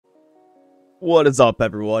What is up,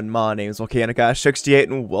 everyone? My name is Volcanicash68,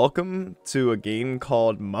 and welcome to a game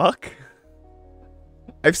called Muck.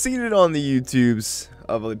 I've seen it on the YouTubes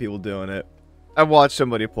of other people doing it. I've watched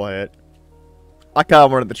somebody play it. I kind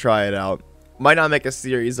of wanted to try it out. Might not make a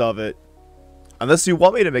series of it, unless you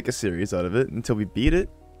want me to make a series out of it until we beat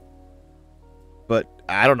it. But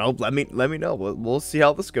I don't know. Let me know. We'll see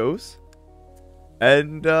how this goes.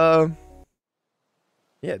 And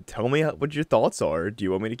yeah, tell me what your thoughts are. Do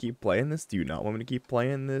you want me to keep playing this? Do you not want me to keep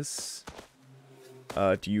playing this?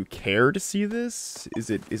 Do you care to see this?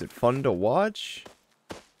 Is it fun to watch?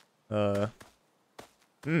 Alright,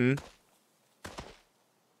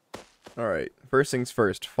 first things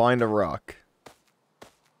first, find a rock.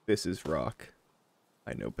 This is rock.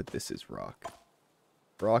 I know, but this is rock.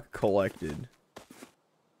 Rock collected.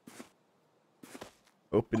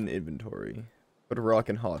 Open inventory. Put a rock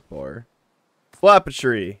in hotbar. Slap a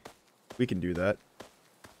tree. We can do that.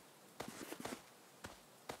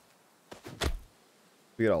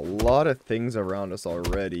 We got a lot of things around us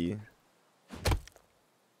already.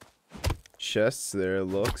 Chests there, it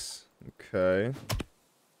looks. Okay.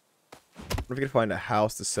 What if we can find a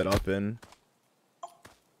house to set up in?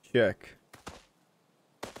 Check.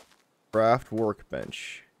 Craft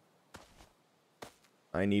workbench.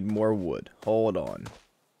 I need more wood. Hold on.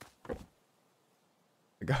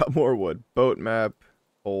 I got more wood. Boat map.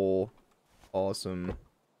 Hole. Awesome.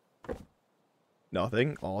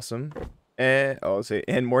 Nothing. Awesome. And I'll say,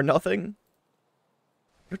 and more nothing.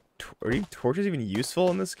 Are these torches even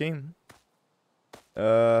useful in this game?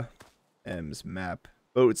 M's map.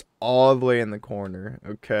 Boat's all the way in the corner.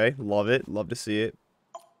 Okay, love it. Love to see it.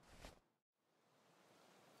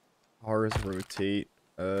 R's rotate.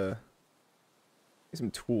 Get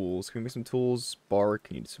some tools. Can we make some tools? Bark.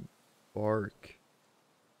 I need some bark.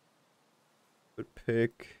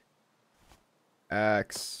 Pick.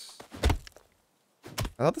 Axe.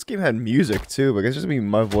 I thought this game had music too, but I guess it's just gonna be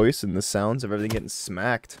my voice and the sounds of everything getting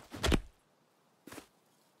smacked.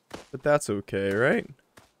 But that's okay, right?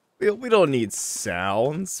 We don't need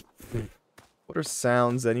sounds. What are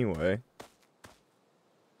sounds anyway?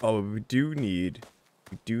 Oh, we do need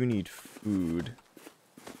food.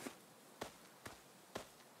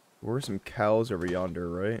 There were some cows over yonder,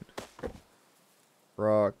 right?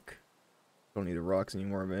 Rock. Don't need the rocks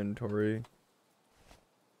anymore in my inventory.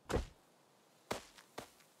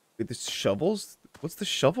 Wait, the shovels? What's the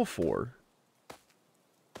shovel for?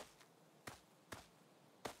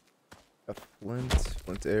 Got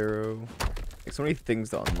flint arrow. Like so many things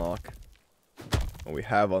to unlock. Oh, we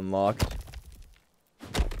have unlocked.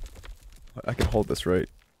 I can hold this right.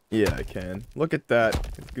 Yeah, I can. Look at that.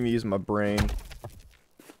 I'm gonna use my brain.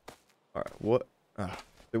 Alright, what?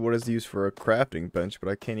 What is used for a crafting bench, but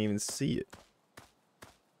I can't even see it.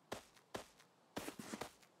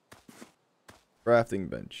 Crafting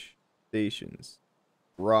bench. Stations.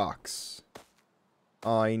 Rocks.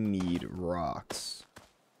 I need rocks.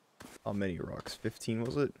 How many rocks? 15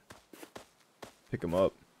 was it? Pick them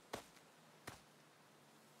up.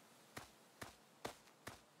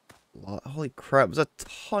 Holy crap, there's a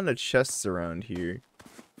ton of chests around here.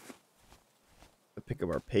 I'll pick up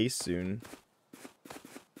our pace soon.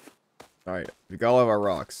 Alright, we got all of our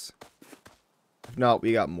rocks. If not,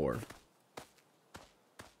 we got more.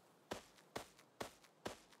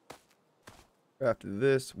 After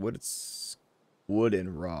this, wood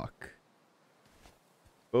and rock.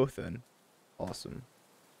 Both in. Awesome.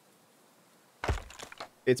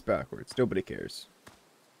 It's backwards. Nobody cares.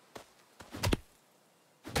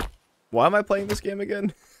 Why am I playing this game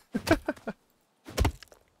again? Does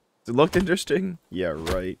it look interesting? Yeah,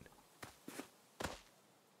 right.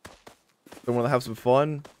 Don't want to have some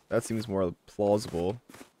fun? That seems more plausible.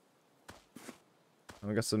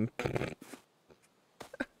 I got some...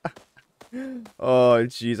 Oh,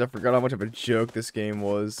 jeez, I forgot how much of a joke this game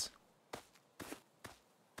was.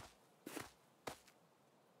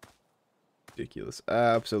 Ridiculous.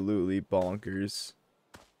 Absolutely bonkers.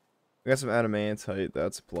 We got some adamantite,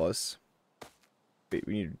 that's a plus. Wait,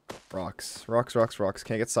 we need rocks. Rocks.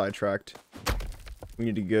 Can't get sidetracked. We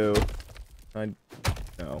need to go.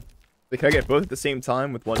 No. Wait, can I get both at the same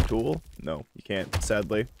time with one tool? No, you can't,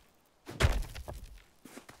 sadly.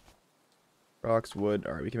 Rocks, wood.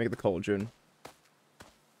 Alright, we can make the cauldron.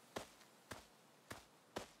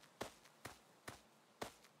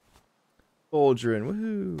 Cauldron,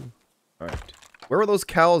 woohoo! Alright. Where were those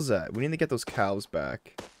cows at? We need to get those cows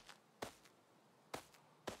back.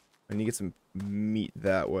 I need to get some meat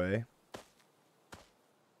that way.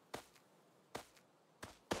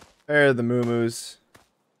 There are the moo-moos.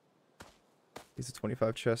 These are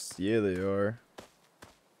 25 chests? Yeah, they are.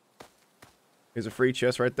 Here's a free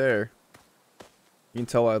chest right there. You can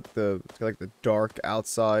tell out it's got like the dark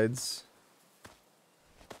outsides.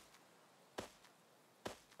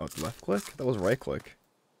 Oh, it's left click? That was right click.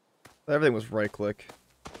 Everything was right click.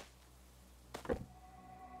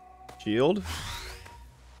 Shield?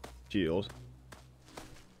 Shield.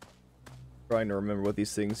 Trying to remember what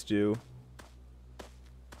these things do.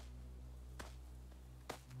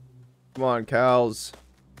 Come on, cows.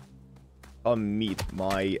 Come meet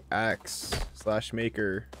my axe /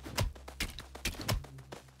 maker.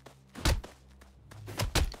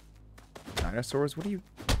 Dinosaurs? What do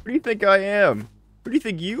you think I am? Who do you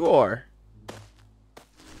think you are?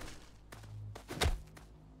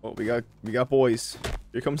 Oh, we got boys.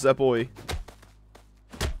 Here comes that boy.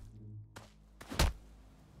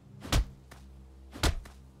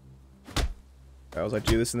 I was like,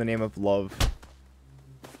 do this in the name of love.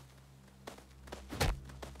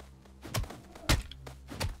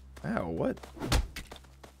 Ow, what?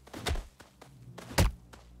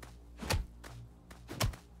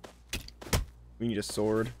 We need a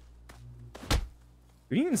sword.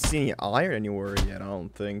 We didn't even see any iron anywhere yet, I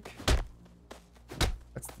don't think.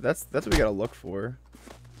 That's what we gotta look for.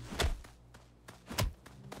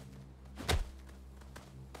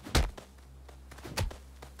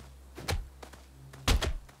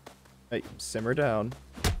 Hey, simmer down.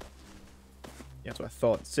 Yeah, that's what I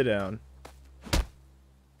thought. Sit down.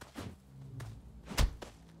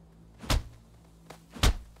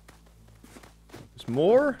 There's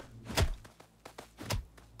more?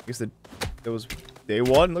 I guess that was day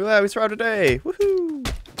one. Look at that, we survived a day. Woohoo!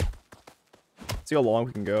 Let's see how long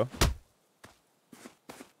we can go.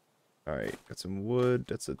 Alright, got some wood.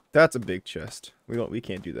 That's a big chest. We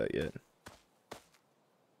can't do that yet.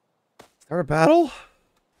 Start a battle?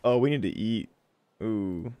 Oh, we need to eat.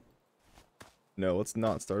 Ooh. No, let's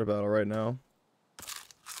not start a battle right now.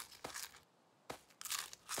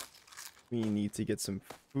 We need to get some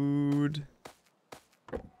food.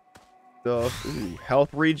 Stuff. Ooh,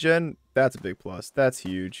 health regen. That's a big plus. That's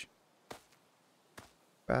huge.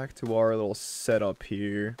 Back to our little setup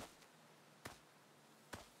here.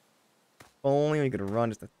 Only we could run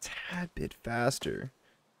just a tad bit faster.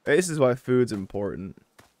 This is why food's important.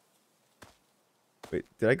 Wait,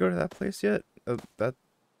 did I go to that place yet? That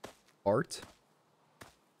art? I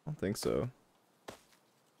don't think so.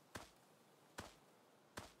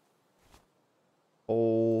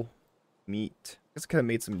 Whole meat. I guess I kind of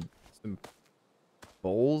made some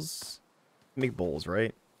bowls. Make bowls,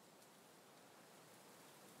 right?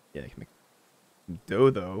 Yeah, I can make some dough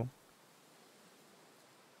though.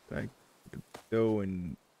 Can I make dough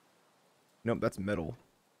and nope, that's metal.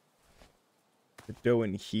 The dough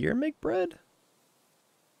in here make bread?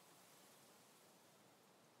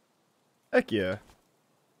 Heck yeah.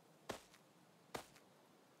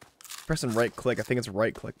 Pressing right click. I think it's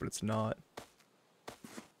right click, but it's not.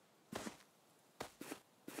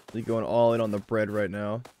 You're going all in on the bread right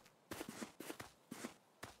now.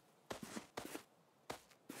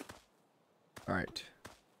 Alright.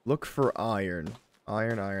 Look for iron.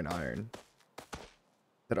 Iron, iron, iron. Is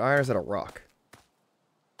that iron or is that a rock?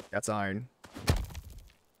 That's iron.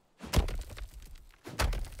 Is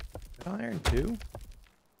that iron too?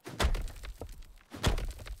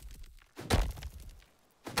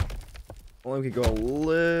 Only we could go a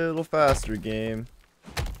little faster, game.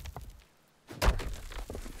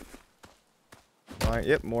 Iron,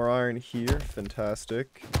 yep, more iron here.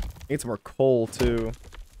 Fantastic. Need some more coal, too.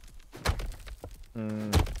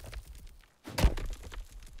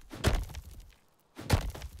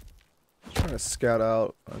 Trying to scout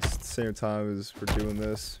out at the same time as we're doing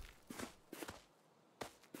this.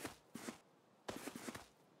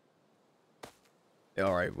 Yeah,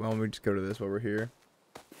 alright, well, let me just go to this while we're here.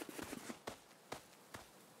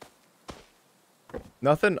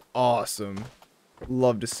 Nothing? Awesome.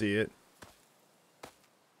 Love to see it.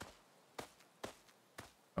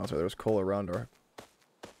 Oh, sorry, there was coal around our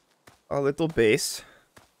little base.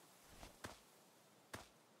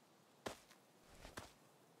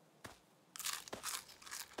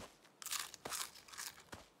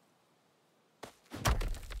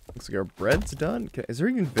 Looks like our bread's done. Is there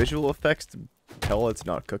even visual effects to tell it's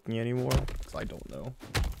not cooking anymore? Because I don't know.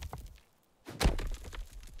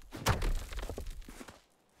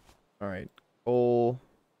 Alright, coal,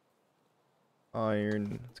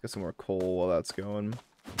 iron. Let's get some more coal while that's going.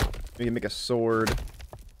 We can make a sword.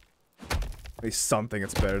 At least something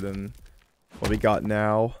that's better than what we got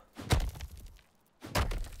now.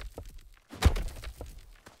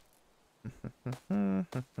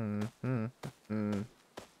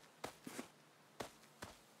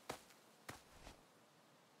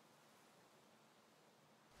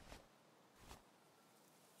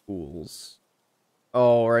 Tools.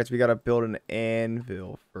 Oh, right, so we gotta build an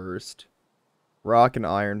anvil first. Rock and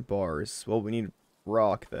iron bars. Well, we need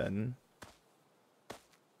rock then.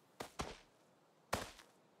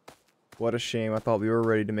 What a shame. I thought we were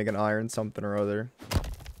ready to make an iron something or other.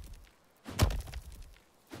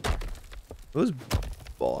 Those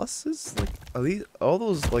bosses? Like, are these all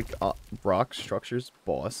those like rock structures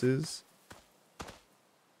bosses?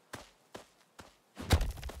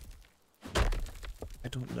 I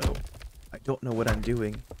don't know. I don't know what I'm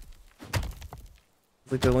doing.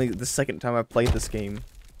 It's like only the second time I've played this game.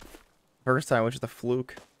 First time was just a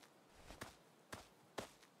fluke.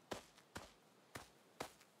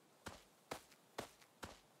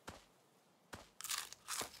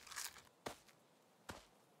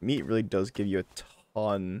 Meat really does give you a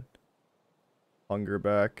ton hunger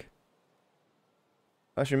back.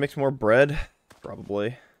 I should mix more bread,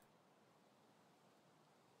 probably.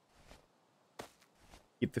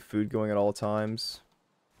 Keep the food going at all times.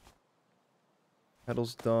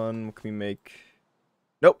 Metal's done. What can we make?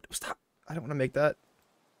 Nope, stop. I don't want to make that.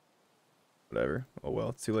 Whatever. Oh well,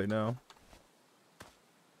 it's too late now.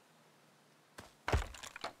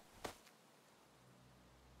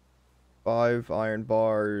 Five iron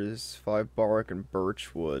bars, 5 bark, and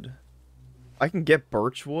birch wood. I can get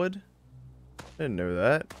birch wood? I didn't know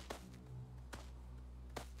that.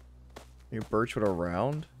 New birch wood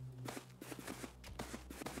around?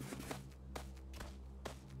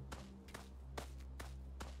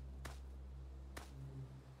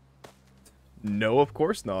 No, of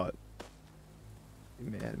course not.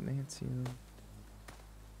 Mad Nancy.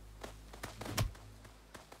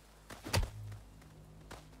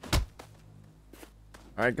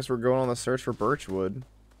 Alright, guess we're going on the search for birchwood.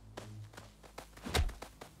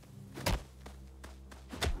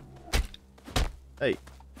 Hey,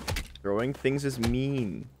 throwing things is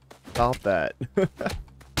mean. Stop that. Well,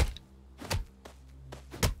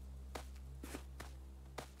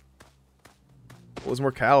 there's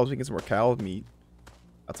more cows. We can get some more cow meat.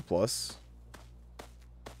 That's a plus.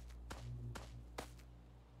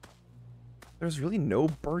 There's really no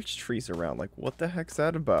birch trees around. Like, what the heck's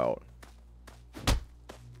that about?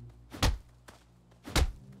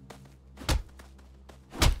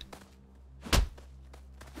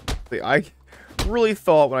 I really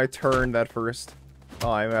thought when I turned that first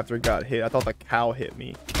time after it got hit, I thought the cow hit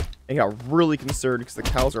me. And got really concerned because the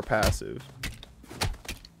cows are passive.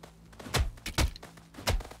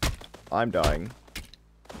 I'm dying.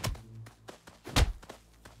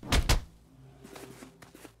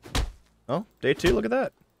 Oh, day 2, look at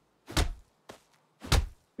that.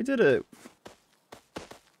 We did it.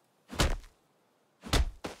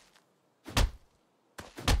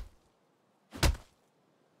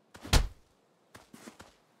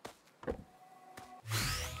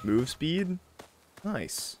 Move speed?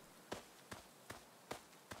 Nice.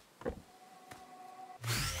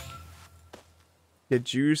 Get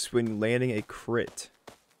juice when landing a crit.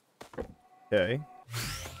 Okay.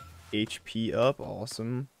 HP up,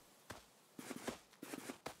 awesome.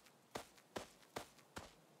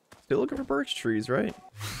 Still looking for birch trees, right?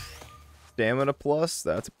 Stamina plus,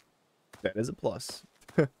 that is a plus.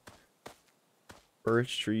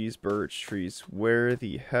 Birch trees, birch trees. Where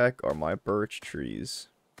the heck are my birch trees?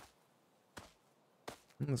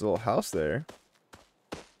 There's a little house there.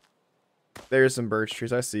 There's some birch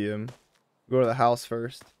trees. I see them. Go to the house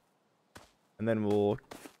first. And then we'll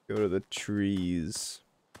go to the trees.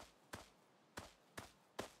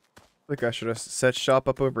 I think I should have set shop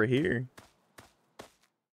up over here.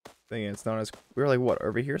 Thing it's not as... We were like, what?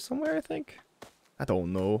 Over here somewhere, I think? I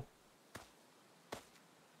don't know.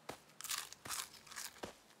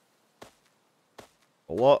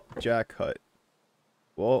 What? Jack hut.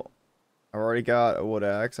 Well... I already got a wood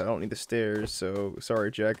axe. I don't need the stairs, so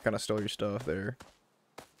sorry, Jack. Kind of stole your stuff there.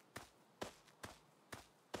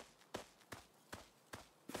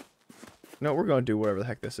 No, we're gonna do whatever the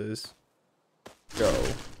heck this is. Go.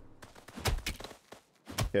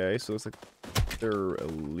 Okay, so it's like they're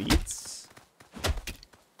elites.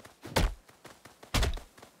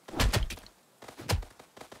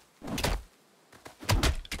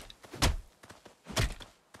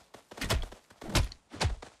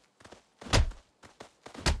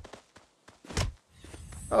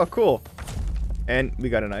 Oh, cool. And we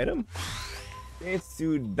got an item. It's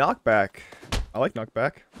to knockback. I like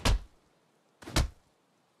knockback.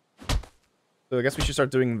 So I guess we should start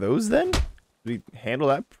doing those then? We handle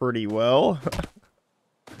that pretty well.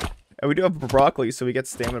 And we do have broccoli, so we get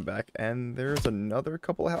stamina back. And there's another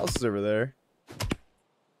couple of houses over there.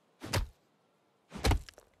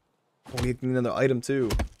 Oh, we get another item too.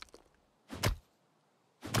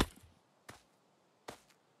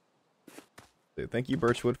 Thank you,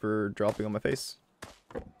 Birchwood, for dropping on my face.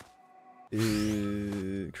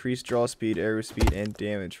 Increased draw speed, arrow speed, and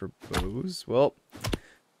damage for bows. Well,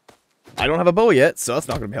 I don't have a bow yet, so that's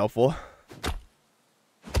not going to be helpful.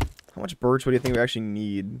 How much birchwood do you think we actually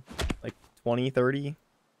need? Like 20, 30?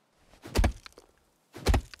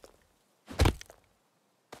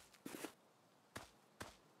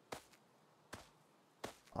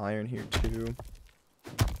 Iron here too.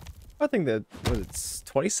 I think that, what, it's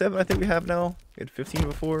 27 I think we have now? We had 15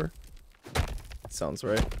 before. That sounds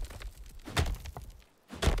right.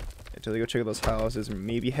 Until we go check out those houses and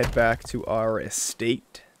maybe head back to our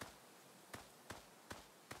estate.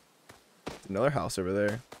 Another house over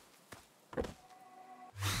there.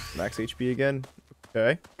 Max HP again.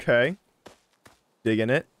 Okay, okay. Digging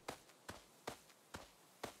it.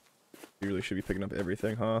 You really should be picking up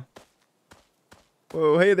everything, huh?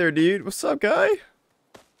 Whoa, hey there, dude. What's up, guy?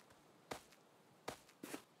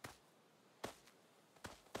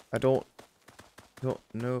 I don't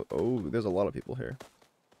know. Oh, there's a lot of people here.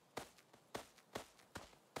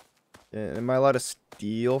 Yeah, am I allowed to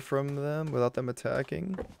steal from them without them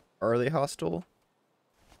attacking? Are they hostile?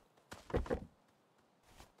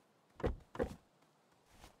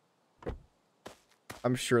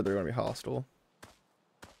 I'm sure they're going to be hostile.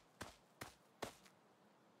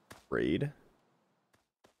 Raid.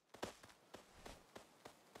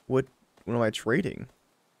 What am I trading?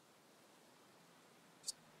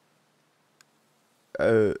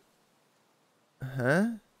 Huh?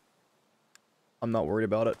 I'm not worried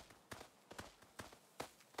about it.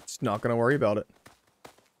 Just not gonna worry about it.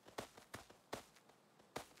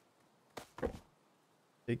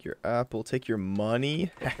 Take your apple, take your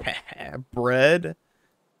money. Bread.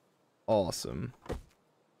 Awesome.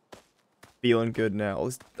 Feeling good now.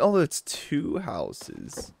 Oh, it's 2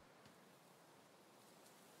 houses.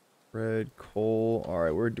 Red, coal.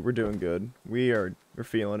 Alright, we're doing good. We're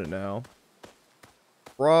feeling it now.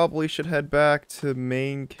 Probably should head back to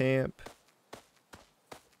main camp.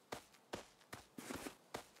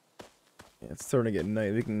 Yeah, it's starting to get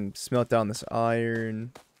night. We can smelt down this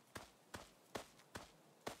iron.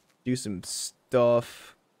 Do some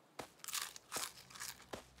stuff.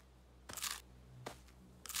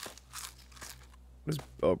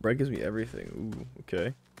 Oh, bread gives me everything. Ooh,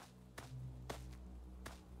 okay.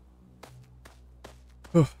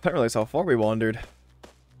 Oh, I didn't realize how far we wandered.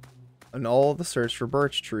 And all the search for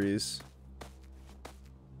birch trees.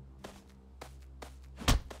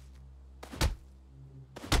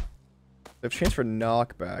 They've changed for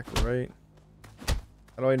knockback, right?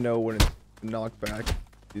 How do I know when knockback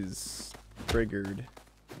is triggered?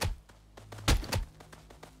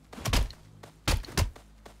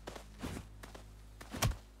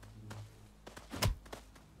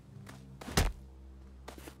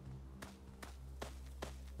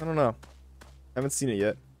 I don't know. I haven't seen it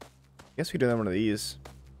yet. I guess we could do one of these.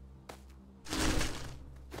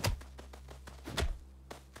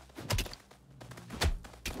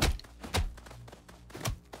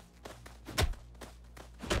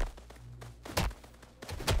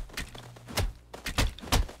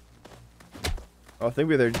 Oh, I think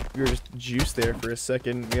we were just juiced there for a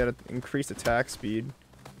second. We had to increase attack speed.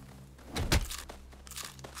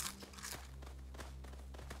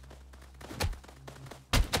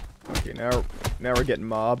 Okay, now we're getting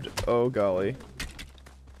mobbed. Oh golly.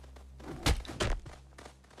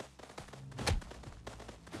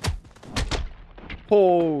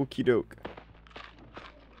 Okie doke.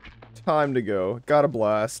 Time to go. Got a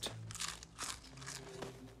blast.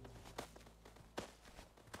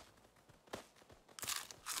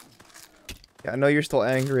 Yeah, I know you're still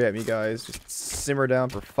angry at me, guys. Just simmer down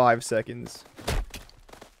for 5 seconds.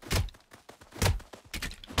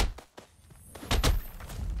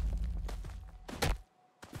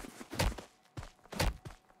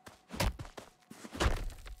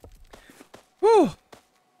 Whew!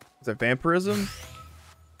 Is that vampirism?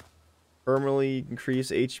 Permanently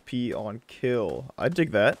increase HP on kill. I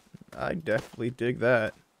dig that. I definitely dig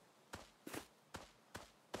that.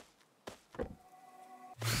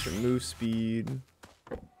 Move speed.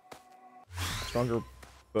 Stronger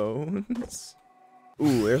bones.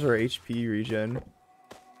 Ooh, there's our HP regen.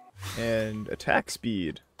 And attack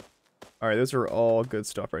speed. Alright, those are all good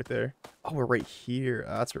stuff right there. Oh, we're right here.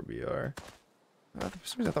 That's where we are. For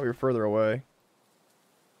some reason I thought we were further away.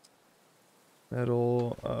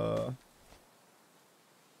 Metal,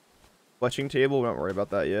 fletching table, we don't worry about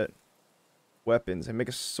that yet. Weapons, I make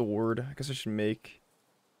a sword. I guess I should make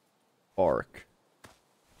bark.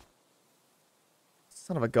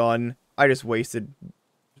 Son of a gun. I just wasted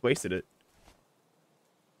it.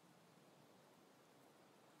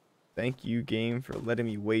 Thank you, game, for letting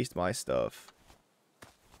me waste my stuff.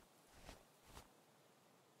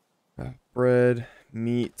 Bread,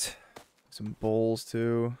 meat, some bowls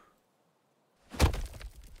too.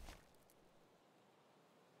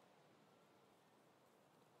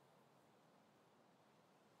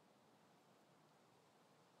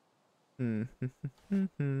 How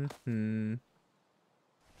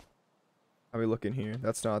are we looking here?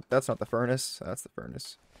 That's not the furnace. That's the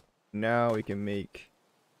furnace. Now we can make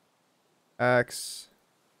axe,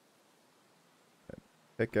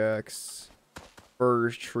 pickaxe,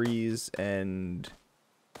 firs, trees, and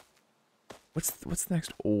what's the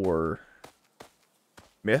next ore?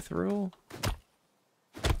 Mithril?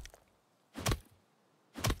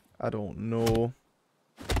 I don't know.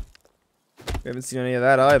 We haven't seen any of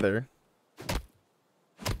that either.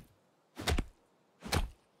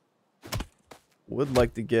 Would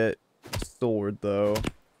like to get sword though.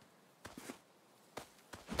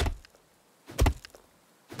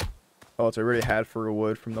 Oh, it's already had for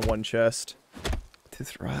wood from the one chest. That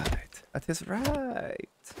is right. That is right.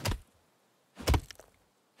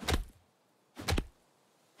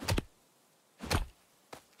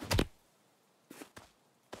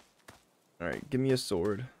 Alright, give me a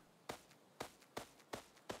sword.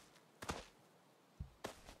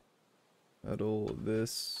 Metal,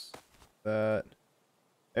 this, that.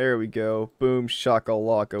 There we go. Boom,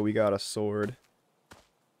 shakalaka. We got a sword.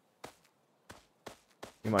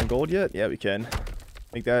 You mine gold yet? Yeah, we can.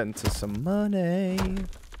 Make that into some money.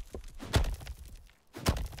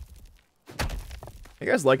 You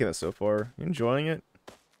guys liking this so far? You enjoying it?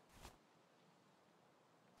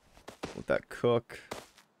 Let that cook.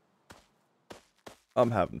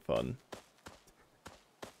 I'm having fun.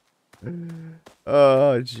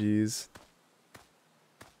 Oh, jeez.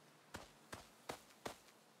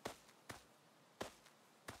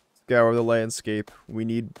 Scour the landscape. We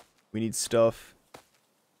need stuff.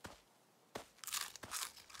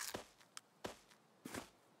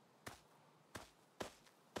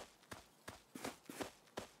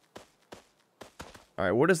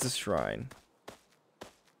 Alright, what is this shrine?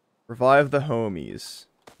 Revive the homies.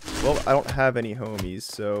 Well, I don't have any homies,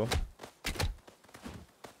 so...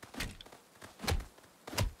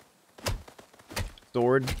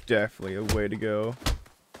 Sword, definitely a way to go.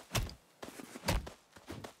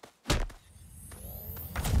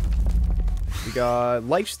 We got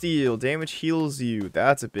lifesteal, damage heals you.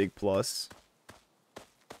 That's a big plus.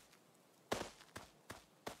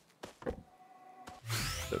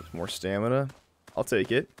 So more stamina. I'll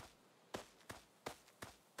take it.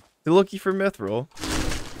 Still looking for mithril.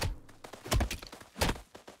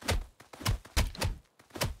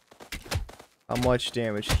 How much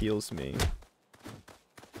damage heals me?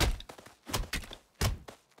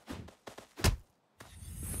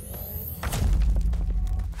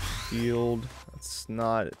 Shield. That's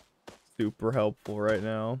not super helpful right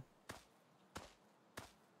now.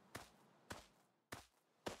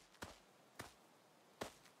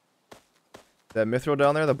 That mithril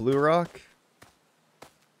down there, the blue rock?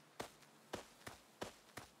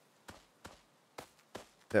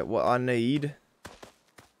 That what I need?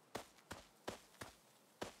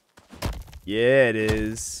 Yeah, it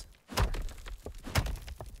is.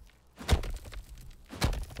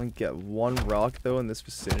 I get one rock though in this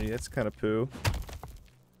vicinity. That's kind of poo.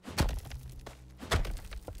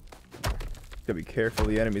 Gotta be careful.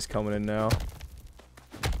 The enemy's coming in now.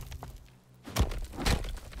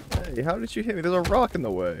 Hey, how did you hit me? There's a rock in the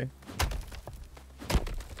way.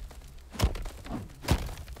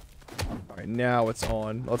 Alright, now it's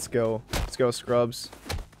on. Let's go. Let's go, scrubs.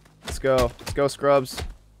 Let's go. Let's go, scrubs.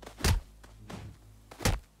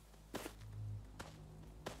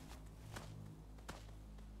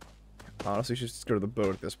 Honestly, should just go to the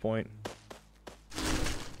boat at this point.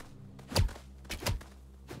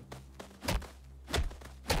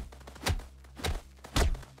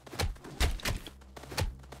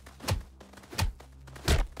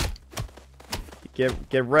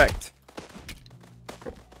 Get wrecked.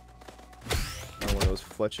 One of those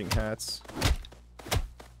fletching hats.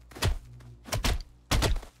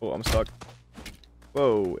 Oh, I'm stuck.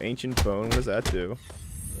 Whoa, ancient bone. What does that do?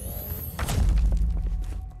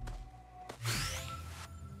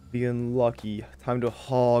 Being lucky. Time to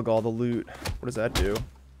hog all the loot. What does that do?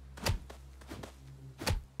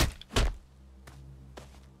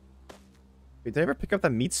 Wait, did I ever pick up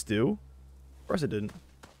that meat stew? Of course I didn't.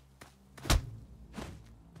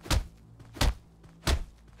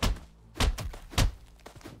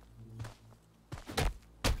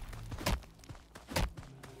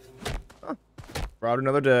 Huh. Brought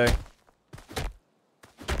another day.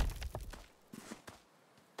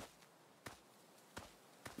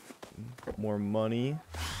 More money.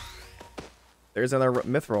 There's another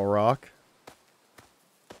mithril rock.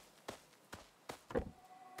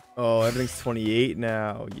 Oh, everything's 28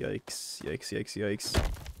 now. Yikes. Yikes, yikes, yikes.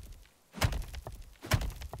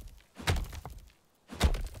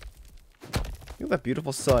 Look at that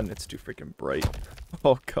beautiful sun. It's too freaking bright.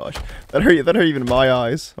 Oh gosh. That hurt even my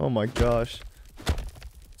eyes. Oh my gosh.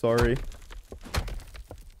 Sorry.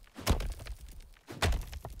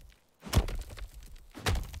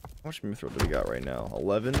 How much mithril do we got right now?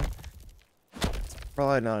 11? It's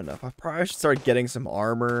probably not enough. I probably should start getting some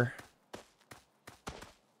armor.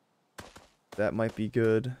 That might be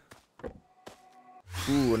good.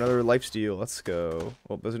 Ooh, another lifesteal. Let's go.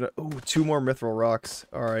 Well, there's ooh, 2 more mithril rocks.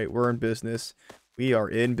 Alright, we're in business. We are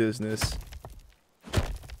in business.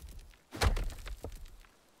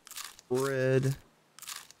 Bread.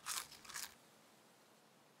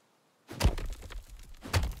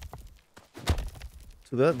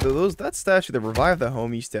 So that statue, the Revive the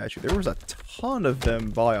Homie statue, there was a ton of them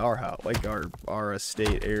by our house, like our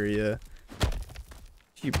estate area.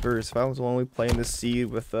 Jeepers, if I was only playing this seed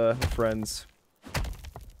with friends.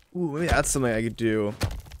 Ooh, maybe that's something I could do.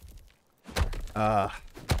 A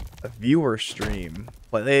viewer stream.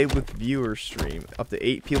 Play with viewer stream. Up to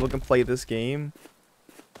 8 people can play this game.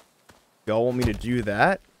 Y'all want me to do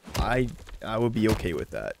that? I would be okay with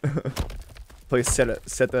that.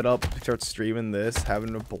 Set that up, start streaming this,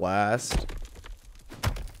 having a blast.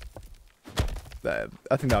 I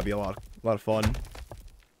think that'd be a lot of fun.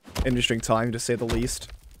 Interesting time, to say the least.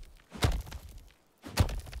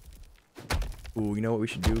 Ooh, you know what we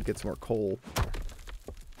should do? Get some more coal.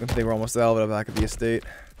 I think we're almost out of it back at the estate.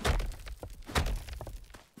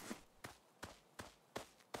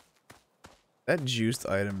 That juiced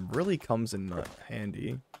item really comes in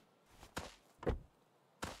handy.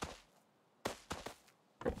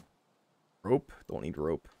 Rope? Don't need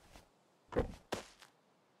rope.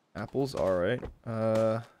 Apples? Alright.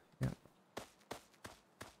 Yeah.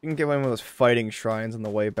 You can get one of those fighting shrines on the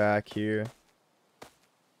way back here.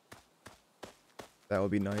 That would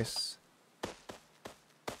be nice.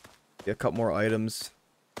 Get a couple more items.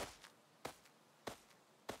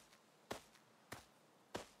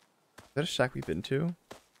 Is that a shack we've been to?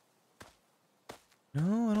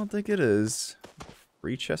 No, I don't think it is.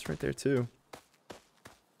 Free chest right there too.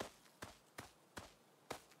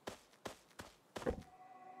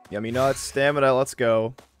 Yummy nuts, stamina, let's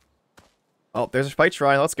go. Oh, there's a fight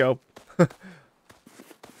shrine, let's go.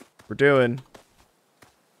 We're doing.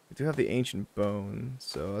 We do have the ancient bone,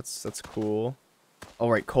 so that's cool.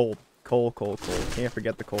 All right, coal. Coal. Can't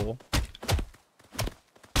forget the coal.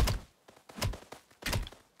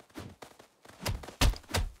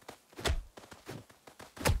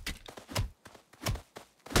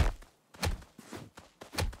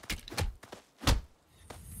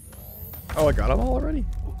 Oh, I got them all already?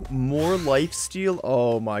 More lifesteal?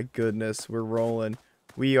 Oh my goodness, we're rolling.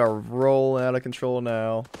 We are rolling out of control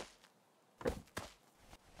now.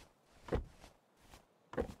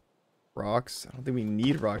 Rocks? I don't think we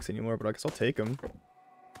need rocks anymore, but I guess I'll take them.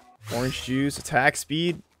 Orange juice, attack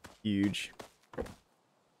speed, huge.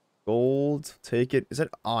 Gold, take it. Is that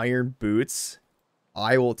iron boots?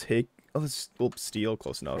 I will take. Oh, this is steel,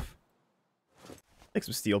 close enough. Take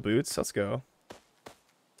some steel boots. Let's go.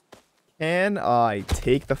 Can I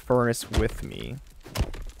take the furnace with me?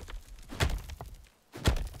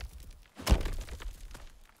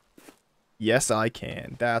 Yes, I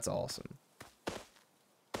can. That's awesome.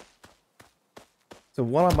 So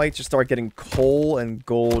one, I might just start getting coal and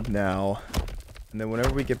gold now. And then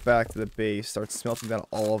whenever we get back to the base, start smelting down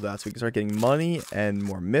all of that so we can start getting money and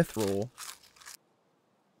more mithril.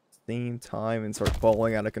 Same time and start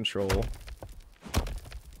falling out of control.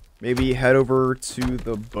 Maybe head over to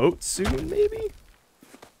the boat soon, maybe?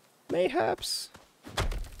 Mayhaps.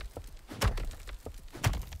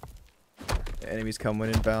 The enemies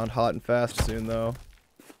coming inbound hot and fast soon, though.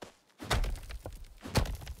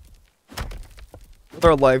 With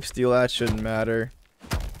our lifesteal, that shouldn't matter.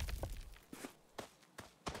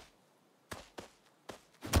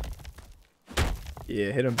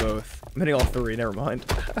 Yeah, hit them both. I'm hitting all 3, never mind.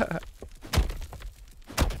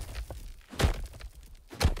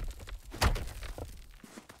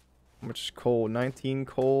 How much coal? 19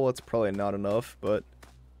 coal? That's probably not enough, but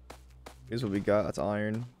here's what we got. That's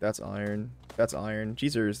iron. That's iron. That's iron.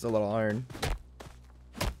 Jeez, there's a lot of iron.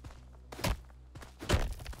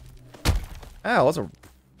 Ow, that's a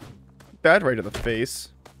bad right to the face.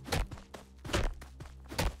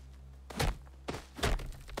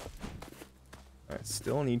 Alright,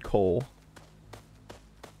 still need coal.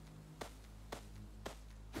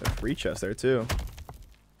 Got a free chest there, too.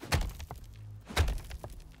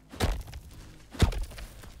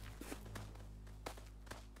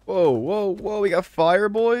 Whoa, whoa, whoa, we got fire,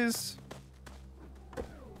 boys?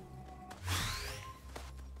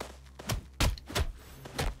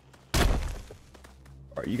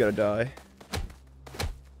 you gotta die.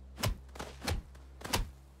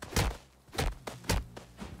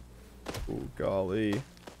 Oh, golly.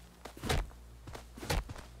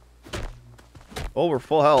 Oh, we're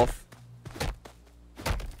full health.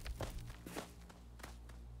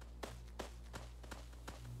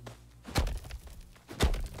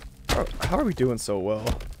 How are we doing so well?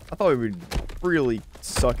 I thought we would really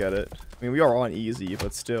suck at it. I mean, we are on easy,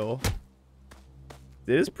 but still.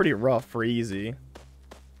 It is pretty rough for easy.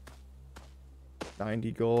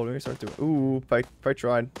 90 gold. Let me start doing... Ooh, fight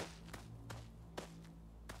tried.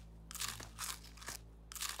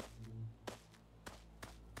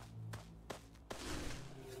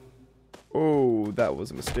 Oh, that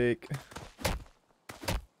was a mistake.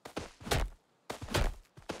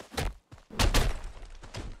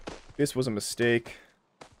 This was a mistake.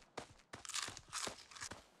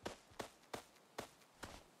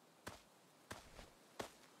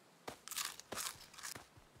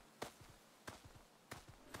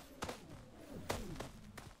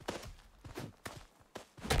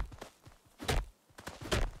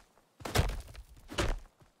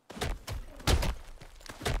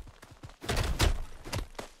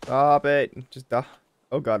 Stop it. Just die.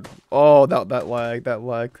 Oh god. Oh, that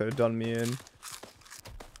lag could have done me in.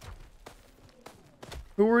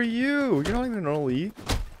 Who are you? You're not even an elite.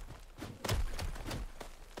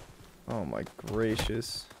 Oh my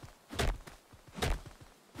gracious.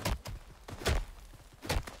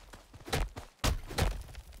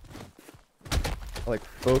 I like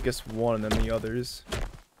focus one and then the others.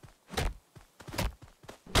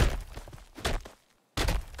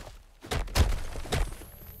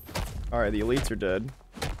 Alright, the elites are dead.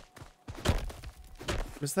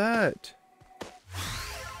 What is that?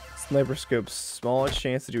 Sniper scope, small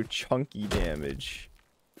chance to do chunky damage.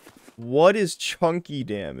 What is chunky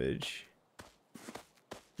damage?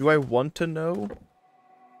 Do I want to know?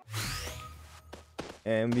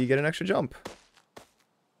 And we get an extra jump.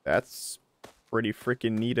 That's pretty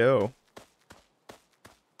freaking neato.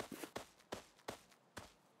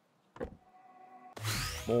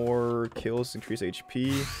 More kills, increase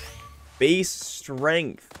HP. Base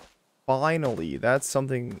strength. Finally, that's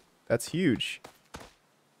something that's huge.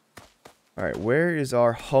 Alright, where is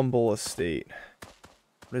our humble estate?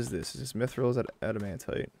 What is this? Is this mithril? Is that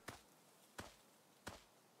adamantite?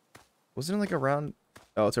 Wasn't it like around...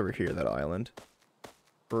 Oh, it's over here, that island.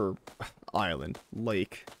 Or... island.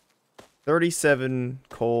 Lake. 37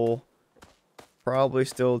 coal. Probably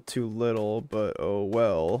still too little, but oh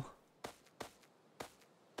well.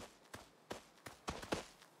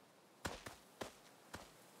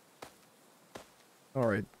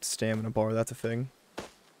 Alright, stamina bar, that's a thing.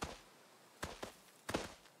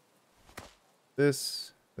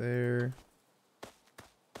 This, there.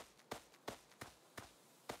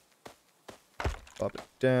 Pop it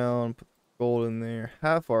down, put gold in there.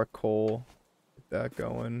 Half our coal. Get that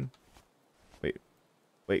going.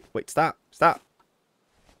 Wait, stop!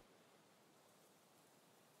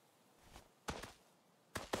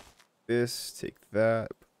 This, take that,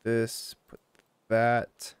 put this, put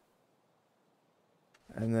that.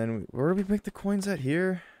 And then, where do we make the coins at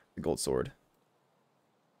here? The gold sword.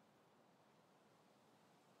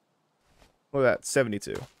 Look at that,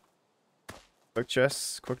 72. Quick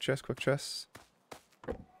chests.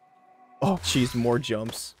 Oh, jeez, more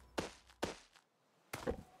jumps.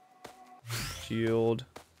 Shield.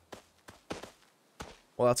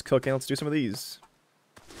 Well, that's cooking. Let's do some of these.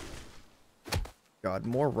 God,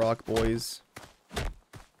 more rock boys.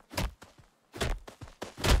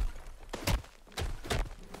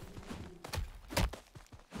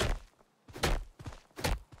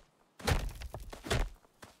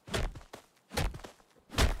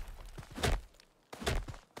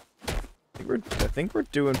 I think we're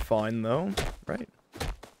doing fine though, right?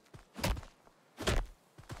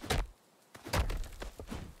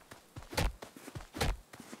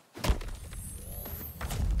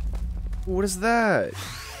 What is that?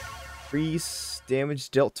 Increase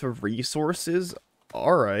damage dealt to resources?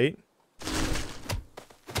 Alright. Are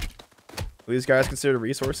these guys considered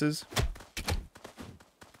resources?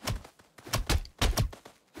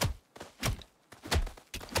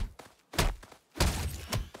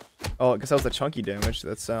 Oh, I guess that was the chunky damage,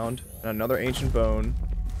 that sound. And another ancient bone.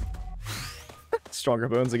 Stronger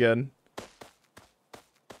bones again.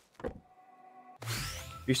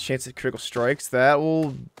 Increased chance at critical strikes. That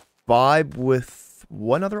will vibe with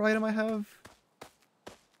one other item I have.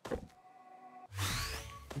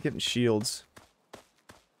 I'm getting shields.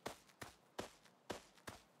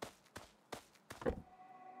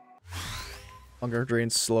 Hunger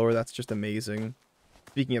drains slower. That's just amazing.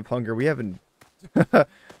 Speaking of hunger, we haven't...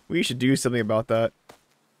 we should do something about that.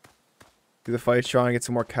 Do the fight, try and get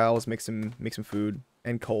some more cows, make some food.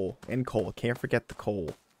 And coal. And coal. Can't forget the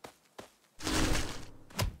coal.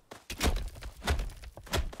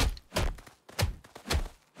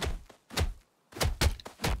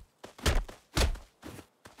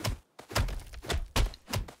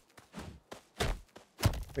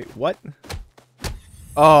 Wait, what?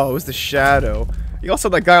 Oh, it was the shadow. You also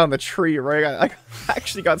saw that guy on the tree, right? I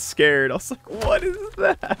actually got scared. I was like, what is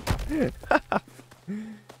that?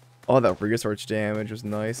 Oh, that research damage was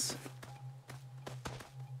nice.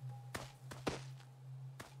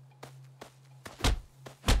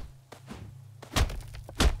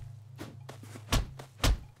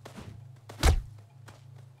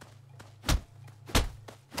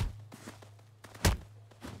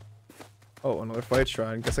 Oh, another fight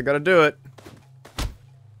shrine. Guess I gotta do it.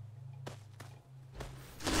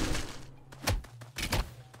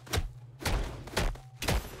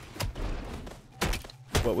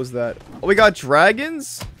 What was that? Oh, we got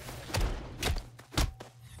dragons?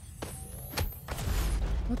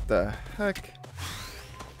 What the heck?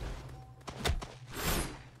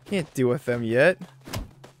 Can't deal with them yet.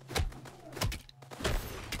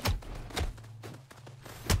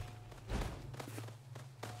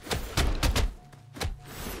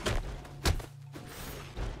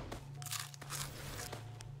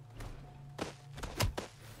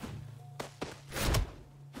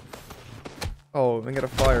 Oh, I got a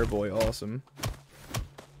fire boy. Awesome.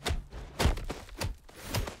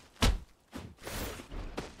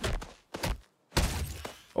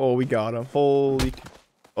 Oh, we got him. Holy...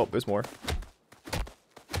 Oh, there's more.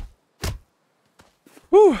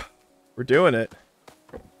 Whew! We're doing it.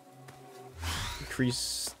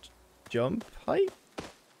 Increased jump height?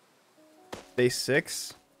 Day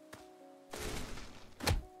 6?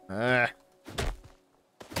 Ah.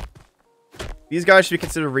 These guys should be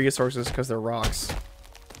considered resources because they're rocks.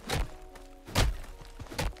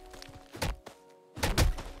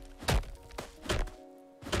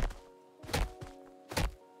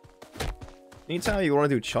 Anytime you want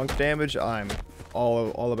to do chunk damage, I'm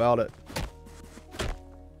all about it.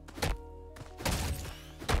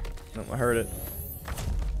 No, I heard it.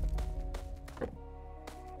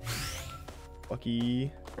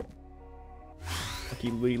 Lucky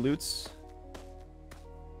loots.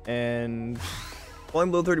 And flying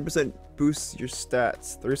below 30% boosts your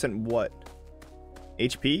stats. 30% what?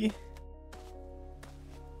 HP?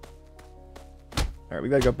 Alright, we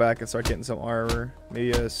gotta go back and start getting some armor.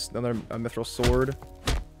 Maybe another mithril sword.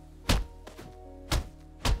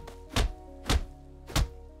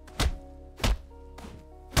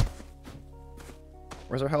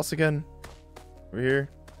 Where's our house again? Over here?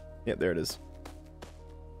 Yeah, there it is.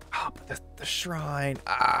 Oh, but the shrine.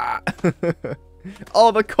 Ah!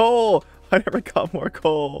 Oh, the coal! I never got more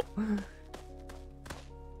coal.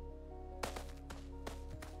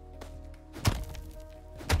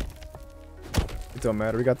 It don't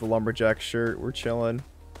matter. We got the lumberjack shirt. We're chilling.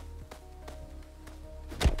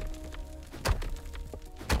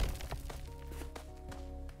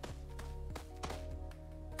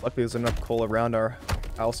 Luckily, there's enough coal around our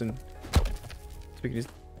house, and so we can just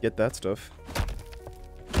get that stuff.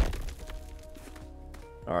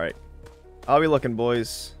 All right. How are we looking,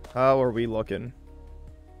 boys? How are we looking?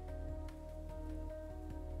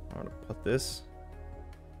 I want to put this.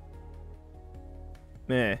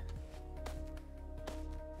 Meh.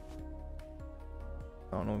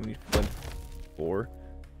 I don't know what we need flint for.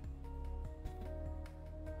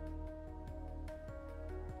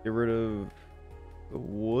 Get rid of the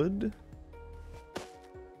wood.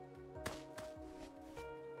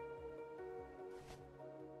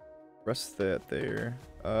 Rest that there.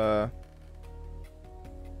 I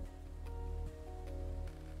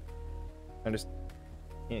just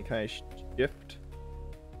can't kind of shift.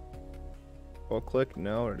 Full click?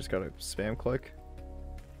 No, I just gotta spam click.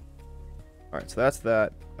 Alright, so that's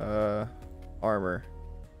that. Armor.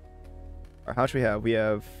 Alright, how much we have? We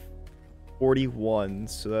have 41,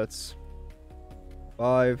 so that's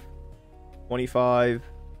 5, 25,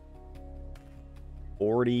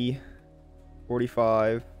 40,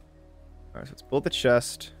 45. Alright, so let's build the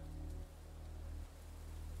chest.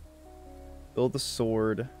 Build the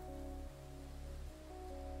sword.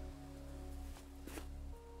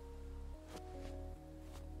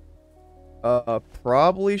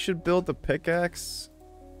 Probably should build the pickaxe.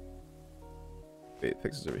 Wait,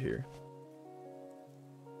 pickaxe is over here.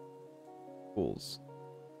 Tools.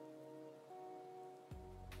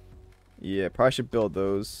 Yeah, probably should build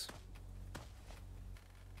those.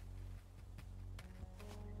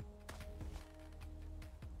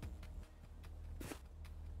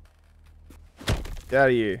 Get out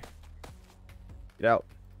of here. Get out.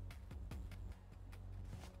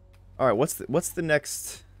 All right, what's the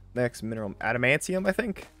next mineral? Adamantium, I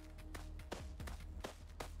think.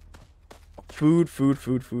 Food.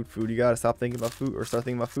 You gotta stop thinking about food or start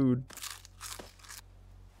thinking about food.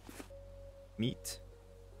 Meat.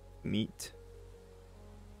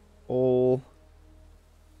 Coal.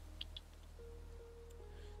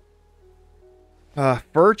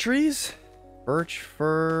 Fir trees? Birch,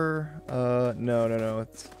 fir, no.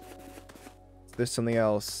 There's something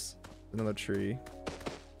else. Another tree.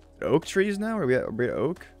 Oak trees now? Are we at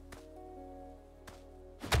oak?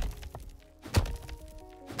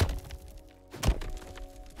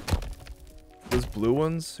 Those blue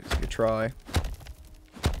ones? I could try.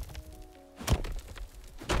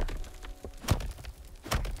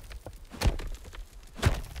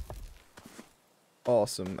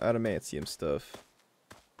 Awesome. Adamantium stuff.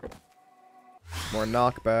 More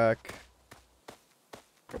knockback.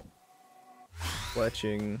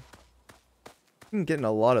 Fletching. I'm getting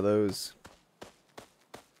a lot of those.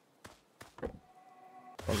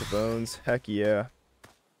 Bunch of bones. Heck yeah.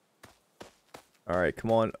 Alright,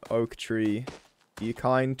 come on, oak tree. Be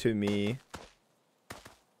kind to me.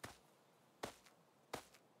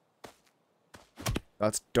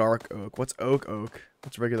 That's dark oak. What's oak?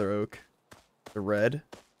 What's regular oak? The red?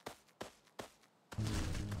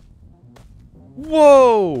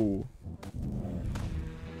 Whoa!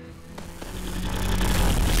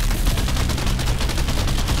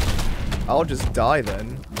 I'll just die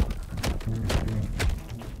then.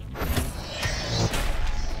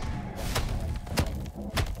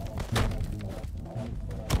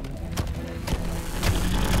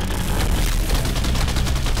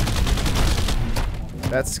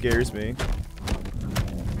 That scares me.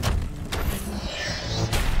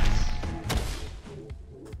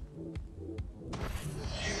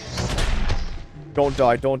 Don't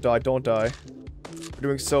die, don't die, don't die. We're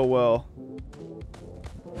doing so well.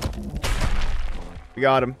 We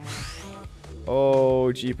got him.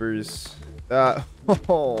 Oh, jeepers. That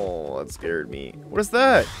scared me. What is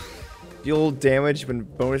that? Deal damage when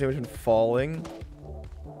bonus damage when falling.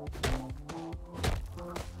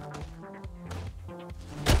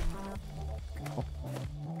 Oh,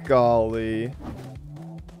 golly.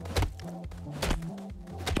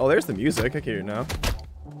 Oh, there's the music. I can hear it now.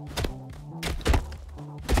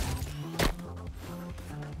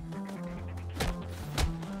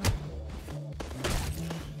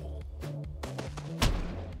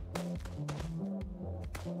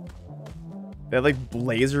 That like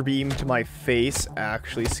laser beam to my face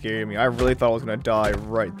actually scared me. I really thought I was gonna die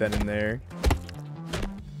right then and there.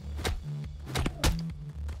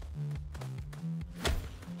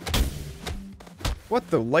 What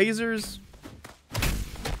the lasers?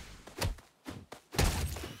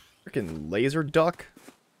 Freaking laser duck.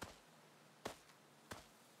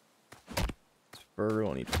 Fur,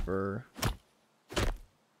 we'll need fur.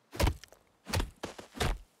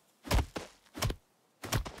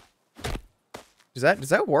 Does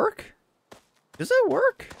that work? Does that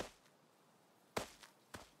work?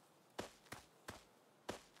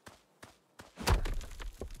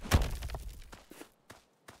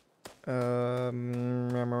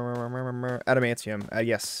 Adamantium.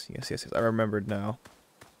 Yes. I remembered now.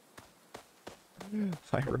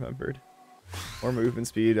 I remembered. More movement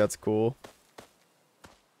speed. That's cool.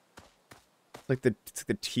 It's like the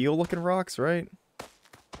teal looking rocks, right?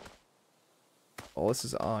 Oh, this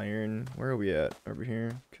is iron. Where are we at? Over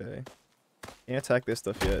here? Okay. Can't attack this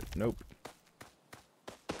stuff yet. Nope.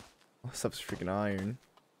 Oh, this stuff's freaking iron.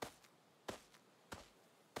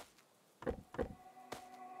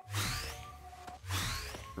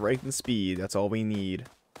 Strength and speed. That's all we need.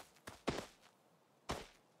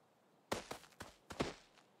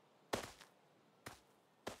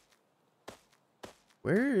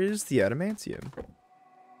 Where is the adamantium?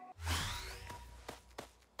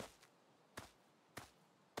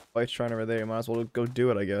 Fight's trying over there. Might as well go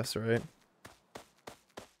do it, I guess, right?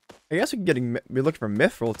 I guess we can be looking for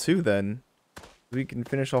mithril too. Then we can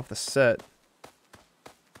finish off the set.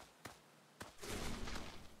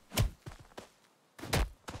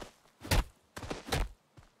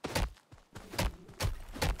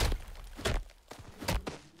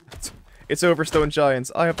 It's over, stone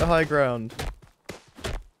giants. I have the high ground.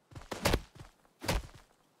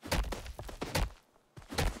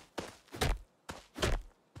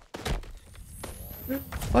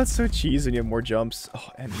 Oh, that's so cheesy and you have more jumps. Oh,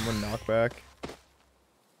 and more knockback.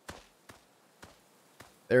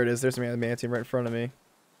 There it is. There's some adamantium right in front of me.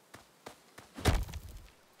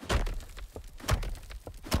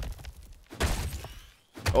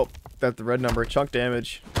 Oh, that's the red number. Chunk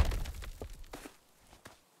damage.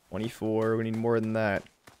 24. We need more than that.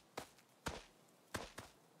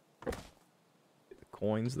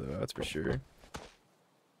 coins, though, that's for sure.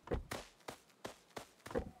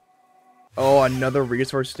 Oh, another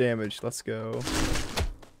resource damage. Let's go.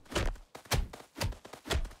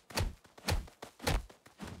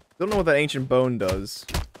 Don't know what that ancient bone does.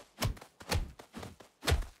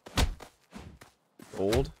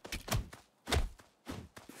 Gold.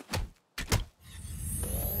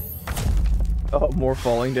 Oh, more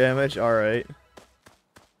falling damage. All right.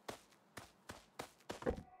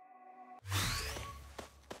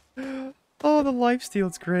 Oh, the lifesteal,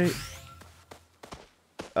 it's great.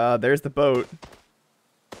 There's the boat.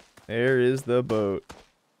 There is the boat.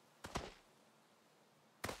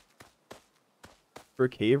 For a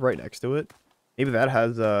cave right next to it. Maybe that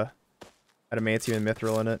has adamantium and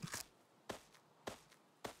mithril in it.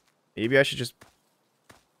 Maybe I should just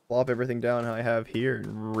plop everything down I have here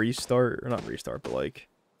and restart, or not restart, but like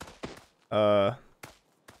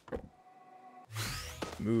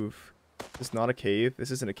move. This is not a cave. This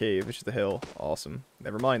isn't a cave, it's just a hill. Awesome.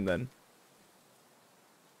 Never mind then.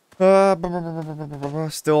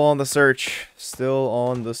 Still on the search. Still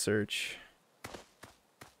on the search.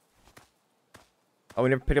 Oh, we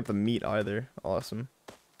never picked up the meat either. Awesome.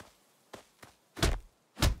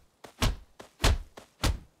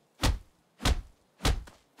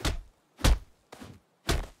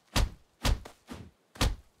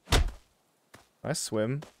 I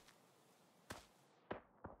swim.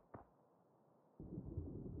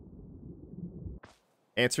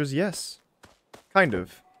 Answer's yes. Kind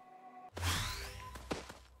of.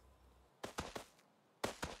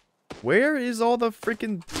 Where is all the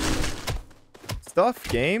freaking stuff,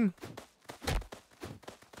 game?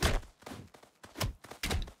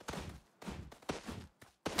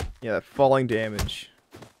 Yeah, that falling damage.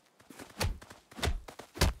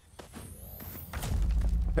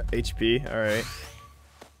 HP, alright.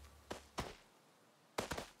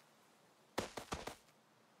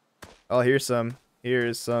 Oh, here's some.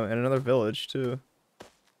 Here's some. And another village, too.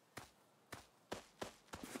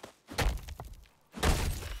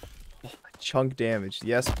 Oh, chunk damage.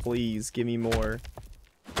 Yes, please. Give me more.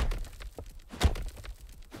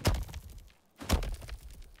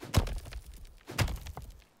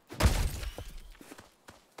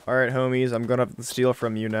 Alright, homies. I'm gonna have to steal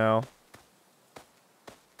from you now.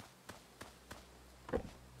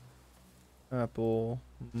 Apple,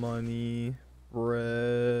 money,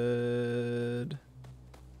 bread.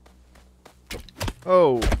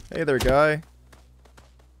 Oh, hey there, guy.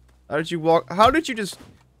 How did you walk? How did you just...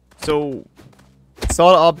 So,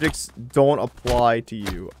 solid objects don't apply to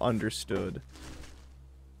you. Understood.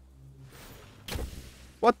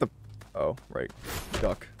 What the... Oh, right.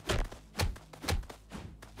 Duck.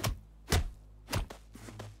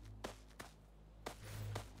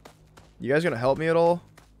 You guys gonna help me at all?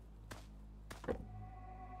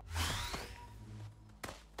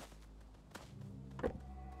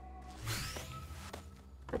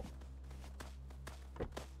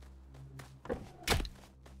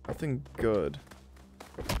 Nothing good.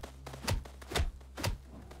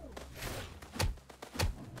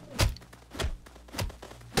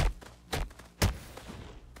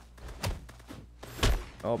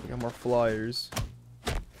 Oh, we got more flyers.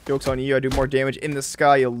 Joke's on you, I do more damage in the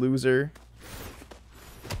sky, you loser.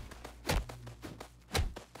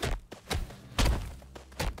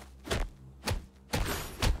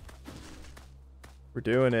 We're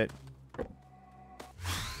doing it.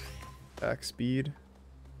 Back speed.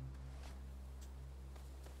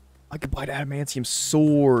 I could buy an adamantium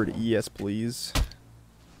sword. Yes, please.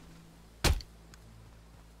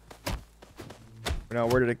 Now,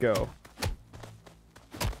 where did it go?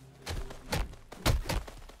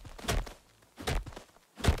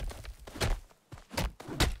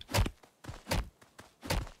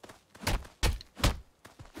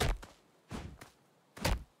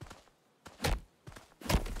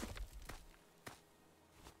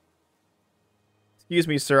 Excuse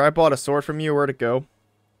me, sir. I bought a sword from you. Where'd it go?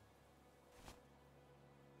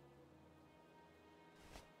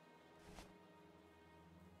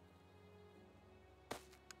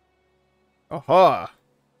 Aha!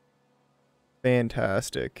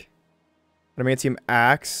 Fantastic. Adamantium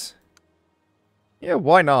axe. Yeah,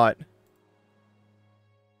 why not?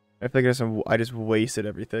 I feel like I just wasted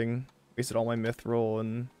everything. Wasted all my mithril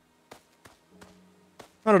and...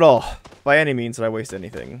 Not at all. By any means did I waste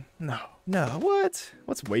anything. No. No, what?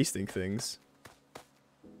 What's wasting things?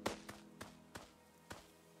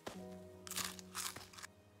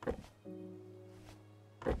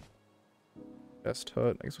 Best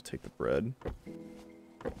hut. I guess we'll take the bread.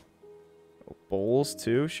 Oh, bowls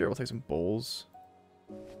too? Sure, we'll take some bowls.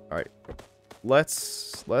 Alright.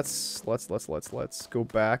 Let's go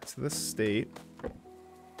back to the state.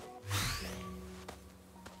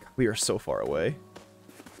 We are so far away.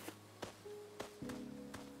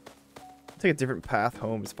 Take a different path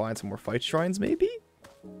home to find some more fight shrines, maybe?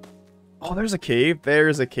 Oh, there's a cave.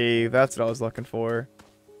 There's a cave. That's what I was looking for.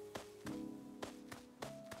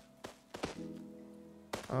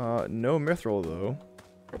 No mithril, though.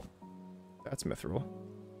 That's mithril.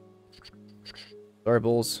 Sorry,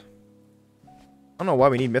 bulls. I don't know why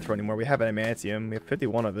we need mithril anymore. We have adamantium. We have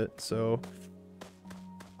 51 of it, so...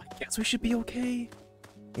 I guess we should be okay.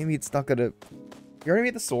 Maybe it's not gonna... We already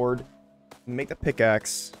made the sword. Make the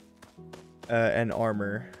pickaxe. And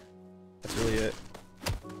armor. That's really it.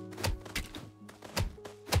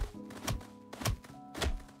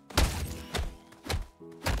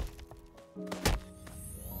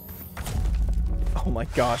 Oh my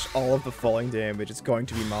gosh, all of the falling damage is going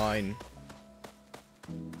to be mine.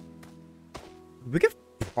 We could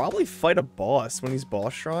probably fight a boss, one of these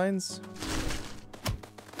boss shrines.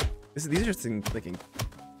 These are just thinking,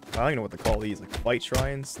 I don't even know what to call these, like fight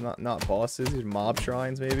shrines, not bosses, these are mob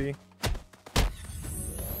shrines maybe.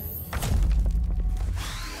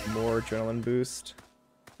 More adrenaline boost.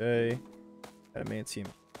 Okay. Adamantium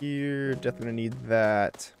here, definitely gonna need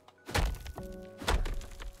that.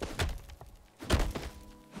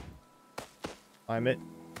 Climb it.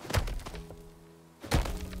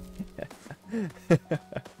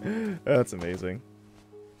 That's amazing.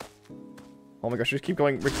 Oh my gosh, just keep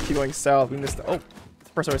going south. We missed. Oh, it's the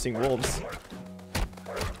first time I've seen wolves.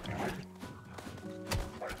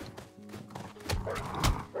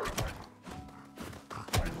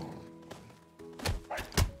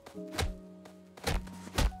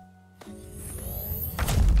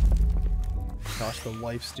 Gosh, the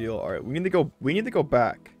lifesteal. All right, we need to go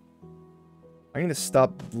back. I need to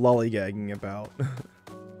stop lollygagging about.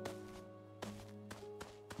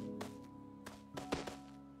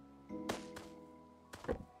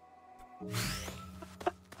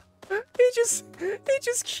 He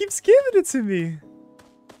just keeps giving it to me.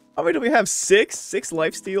 How many do we have? 6? 6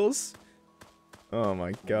 lifesteals? Oh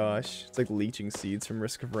my gosh. It's like leeching seeds from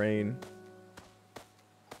Risk of Rain.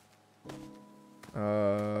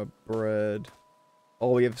 Bread.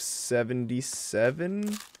 Oh, we have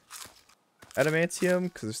 77 adamantium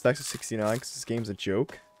because there's stacks of 69 because this game's a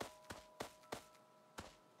joke.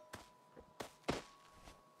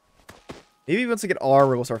 Maybe once I get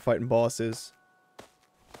armor, we'll start fighting bosses.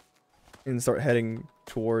 And start heading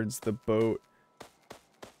towards the boat.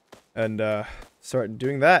 And, start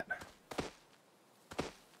doing that.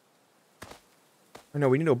 Oh no,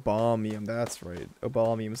 we need Obamium, that's right.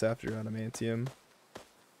 Obamium's after adamantium.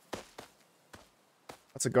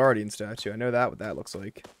 That's a guardian statue, I know what that looks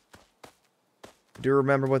like. I do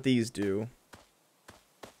remember what these do.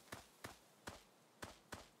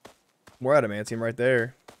 More adamantium right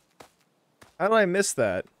there. How did I miss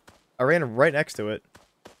that? I ran right next to it.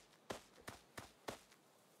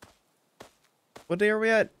 What day are we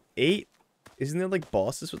at? 8? Isn't there like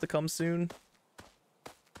bosses with to come soon?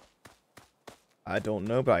 I don't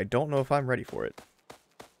know, but I don't know if I'm ready for it.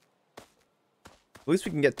 At least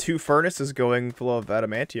we can get 2 furnaces going full of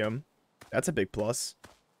adamantium. That's a big plus.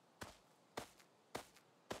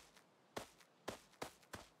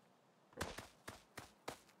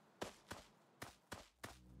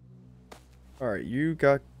 Alright, you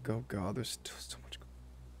got... Oh god, there's still so much...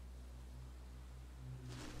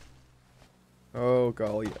 Oh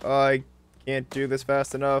golly, I can't do this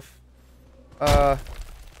fast enough. Stop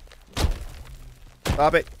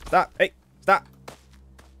it! Stop! Hey! Stop!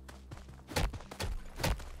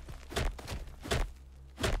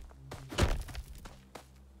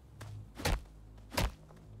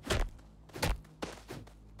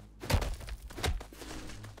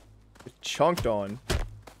 Just chunked on.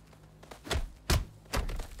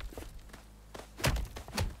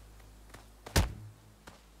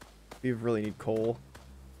 We really need coal.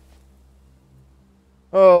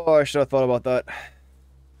 Oh, I should have thought about that.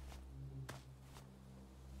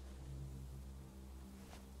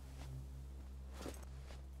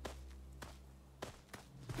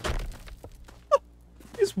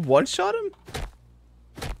 Just one-shot him?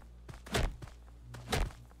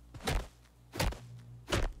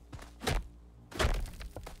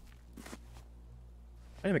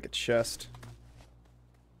 I need to make a chest.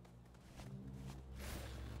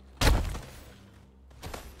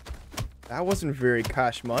 That wasn't very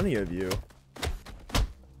cash money of you.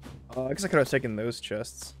 I guess I could have taken those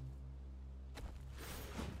chests.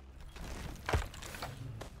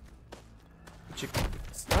 Would you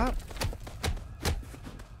stop?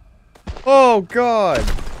 Oh god!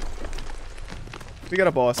 We got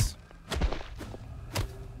a boss.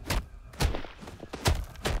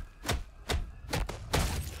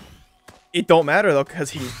 It don't matter though,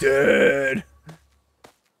 cause he's dead.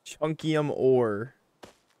 Chunkium ore.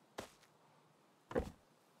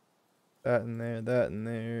 That in there, that in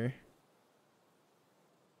there.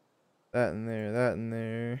 That in there, that in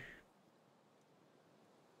there.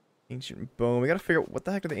 Ancient bone. We gotta figure out what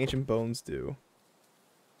the heck do the ancient bones do.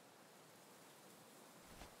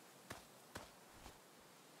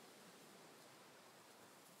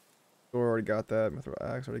 Thor already got that. Mithril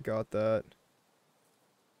axe already got that.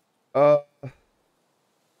 How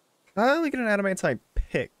do we get an adamantine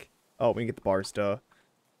pick? Oh, we can get the bars, duh.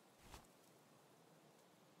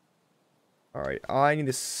 Alright, I need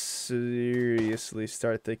to seriously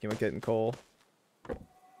start thinking about getting coal.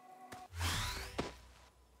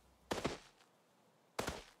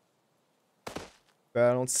 But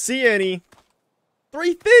I don't see any.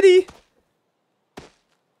 350!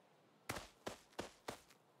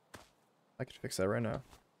 I could fix that right now.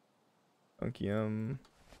 Unkium.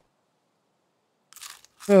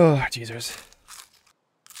 Oh, Jesus.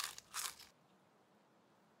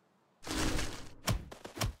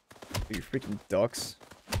 You freaking ducks.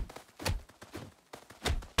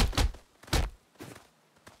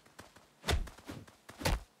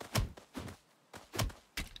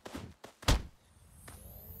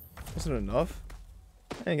 Wasn't enough?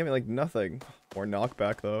 Man, give me like nothing. More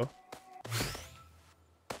knockback though.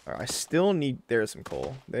 Alright, I still need. There's some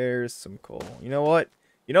coal. There's some coal. You know what?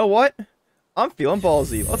 You know what? I'm feeling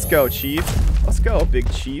ballsy. Let's go, Chief. Let's go,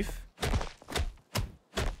 big chief.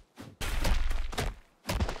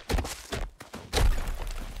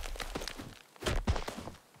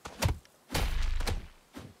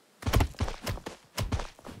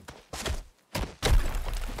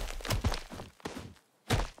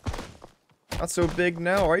 Not so big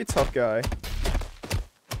now, are you, tough guy?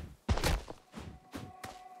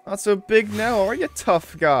 Not so big now, are you,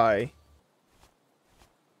 tough guy?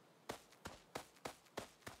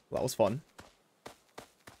 Well, that was fun.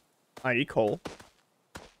 I need coal.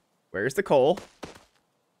 Where's the coal?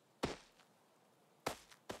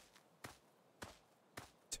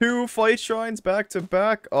 Two fight shrines back to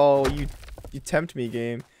back? Oh, you tempt me,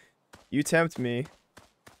 game. You tempt me.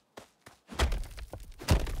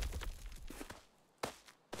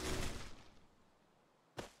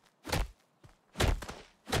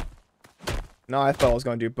 No, I thought I was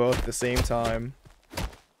gonna do both at the same time.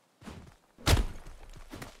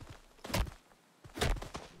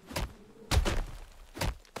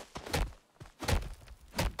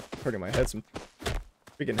 Hurting my head some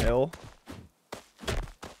freaking hill.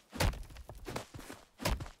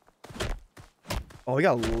 Oh, we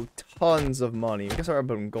got tons of money. We can start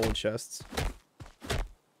putting gold chests.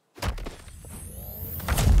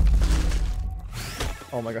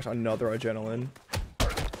 Oh my gosh, another adrenaline.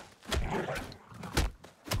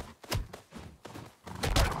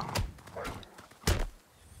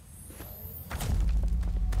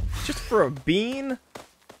 Just for a bean?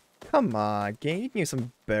 Come on, game. You can use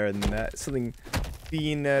something better than that. Something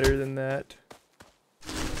bean-netter than that.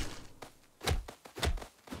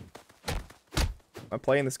 Am I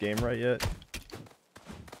playing this game right yet?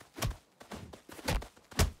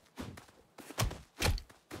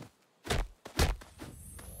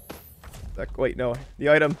 Wait, no. The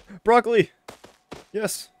item. Broccoli!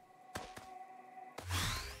 Yes.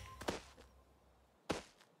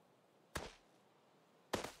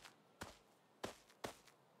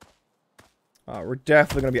 We're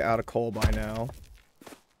definitely gonna be out of coal by now.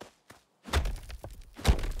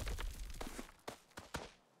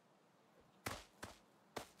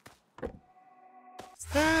 What's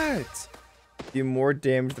that? Do more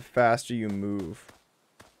damage the faster you move.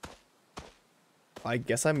 I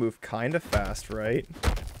guess I move kind of fast, right?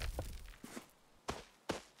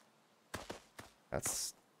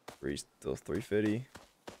 That's still 350.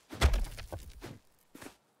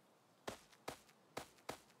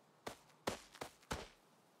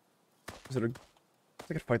 Is it a...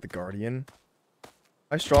 I could fight the Guardian. Am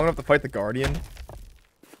I strong enough to fight the Guardian? I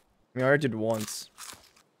mean, I already did once.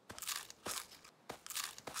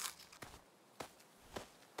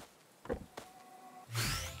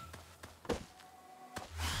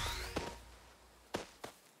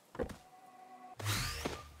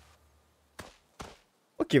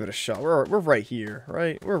 We'll give it a shot. We're right here,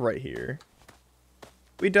 right? We're right here.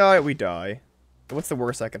 We die, we die. What's the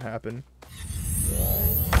worst that can happen?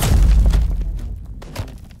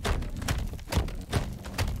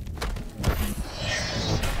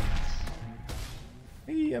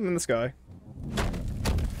 Hey, I'm in the sky.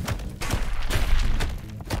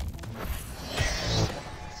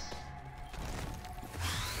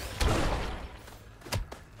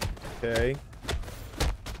 Okay.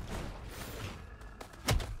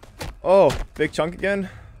 Oh, big chunk again?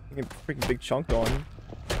 Freaking big chunk on.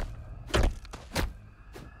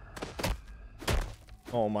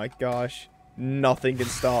 Oh my gosh. Nothing can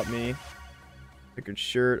stop me. Pickard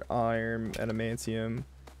shirt, iron, adamantium.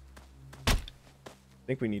 I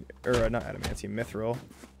think we need, or not adamantium, mithril.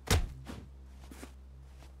 I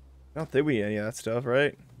don't think we need any of that stuff,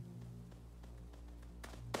 right?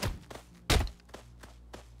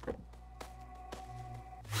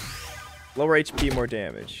 Lower HP, more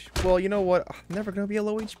damage. Well, you know what? I'm never gonna be a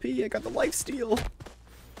low HP. I got the lifesteal.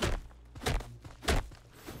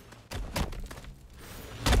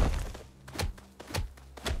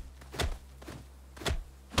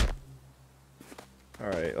 All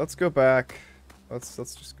right, let's go back. Let's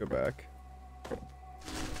just go back.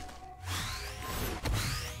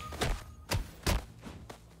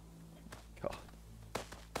 God.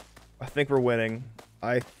 I think we're winning.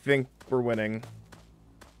 I think we're winning.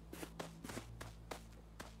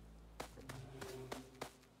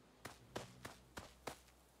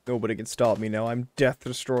 Nobody can stop me now. I'm Death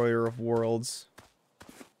Destroyer of Worlds.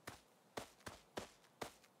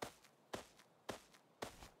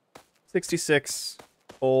 $66.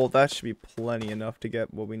 Oh, that should be plenty enough to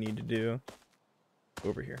get what we need to do.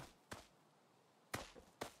 Over here.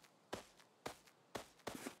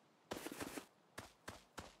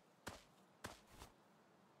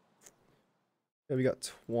 Yeah, we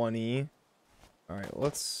got 20. Alright,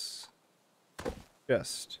 let's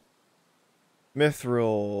just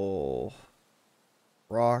mithril.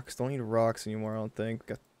 Rocks. Don't need rocks anymore, I don't think.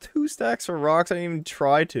 Got 2 stacks of rocks. I didn't even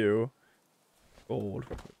try to. Gold.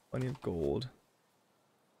 Plenty of gold.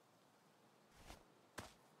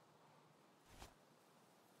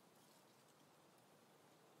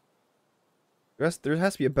 There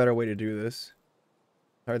has to be a better way to do this.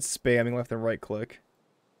 I started spamming left and right click.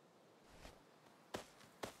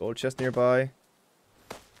 Gold chest nearby.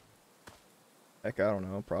 Heck, I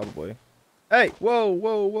don't know. Probably. Hey! Whoa,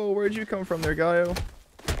 whoa, whoa. Where'd you come from there, Gaio?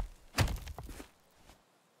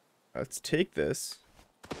 Let's take this.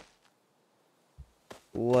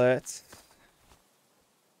 Let's...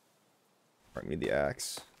 Alright, need the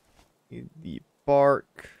axe. Need the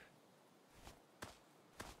bark.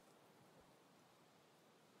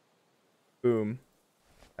 Boom.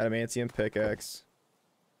 Adamantium pickaxe.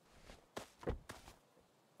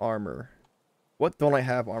 Armor. What don't I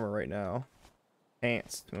have armor right now?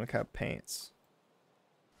 Pants. Do I have pants?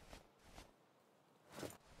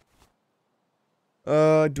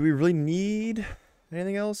 Do we really need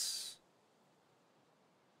anything else?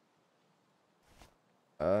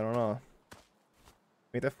 I don't know.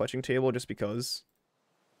 Make that fletching table just because.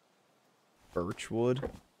 Birchwood.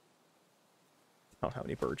 I don't have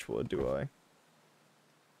any birchwood, do I?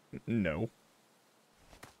 No.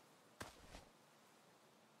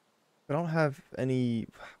 I don't have any...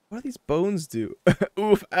 What do these bones do?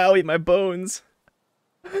 Oof, owie, my bones!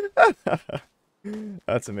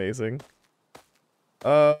 That's amazing.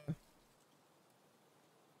 Obamium,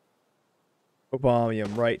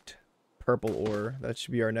 right. Purple ore. That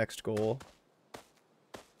should be our next goal.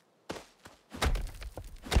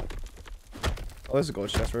 Oh, there's a gold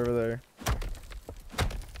chest right over there.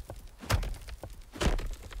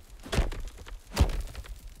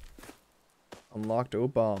 Unlocked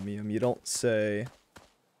Obamium, you don't say.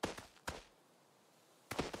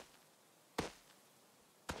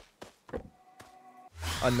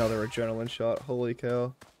 Another adrenaline shot, holy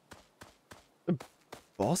cow. The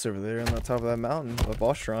boss over there on the top of that mountain, the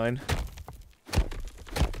boss shrine.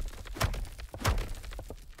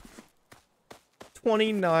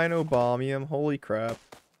 $29 Obamium, holy crap.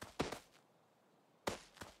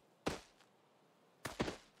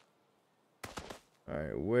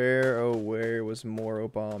 Alright, where was more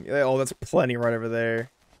Obama? Oh, that's plenty right over there.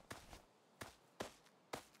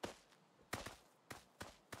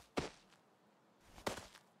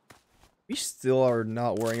 We still are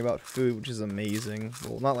not worrying about food, which is amazing.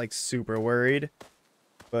 Well, not like super worried,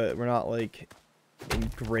 but we're not like in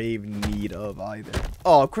grave need of either.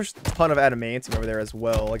 Oh, of course, a ton of adamantium over there as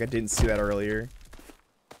well. Like I didn't see that earlier.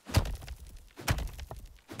 What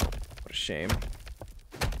a shame.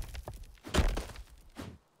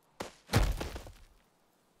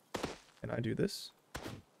 Can I do this?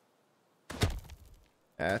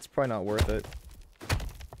 It's probably not worth it.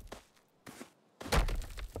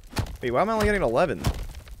 Wait, why am I only getting 11?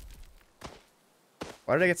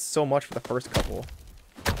 Why did I get so much for the first couple?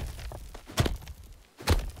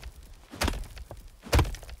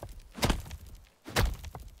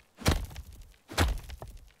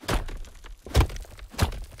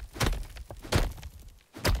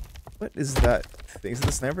 What is that thing? Is it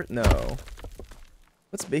the sniper? No.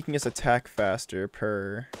 What's making us attack faster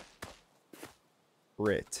per...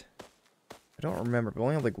 Grit. I don't remember, but we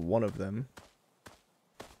only have like one of them.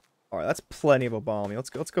 Alright, that's plenty of a bomb. Let's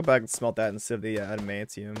go back and smelt that instead of the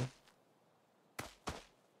adamantium.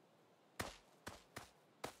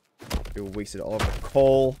 We wasted all of the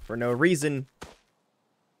coal for no reason.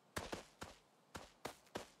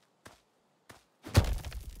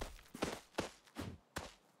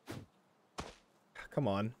 Come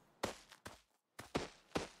on.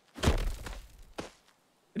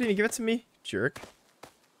 You didn't give it to me, jerk.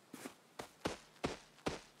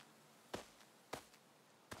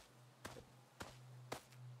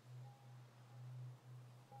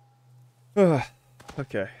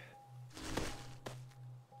 Okay.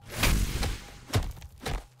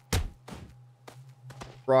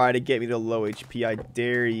 Try to get me to low HP. I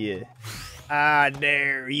dare you. I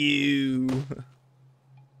dare you.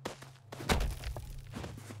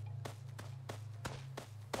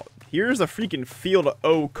 Here's a freaking field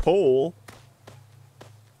of coal.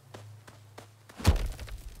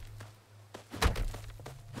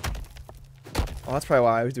 Oh, that's probably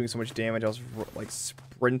why I was doing so much damage. I was like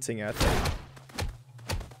sprinting at them.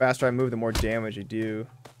 The faster I move, the more damage I do.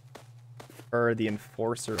 Or the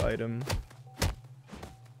enforcer item.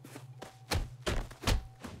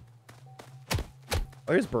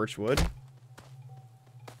 Oh, here's birchwood.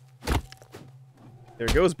 There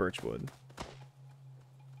goes birchwood.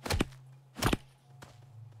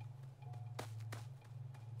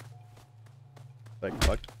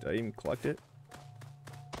 Did I even collect it?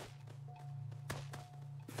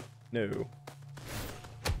 No.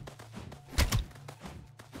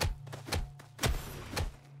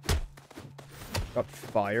 Got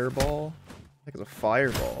fireball? I think it's a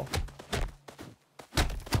fireball.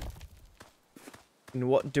 And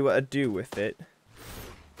what do I do with it?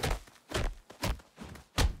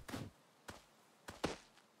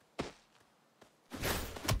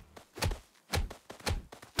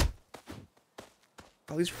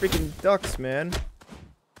 All these freaking ducks, man.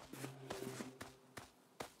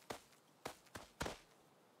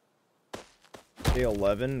 Day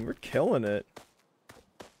 11, we're killing it.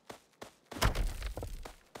 I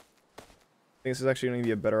think this is actually going to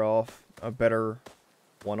be a better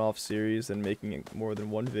one-off series than making it more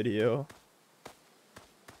than one video.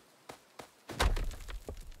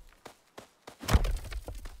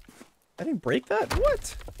 I didn't break that?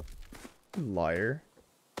 What? You liar.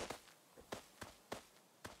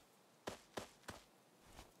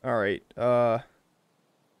 Alright, don't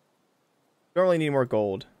really need more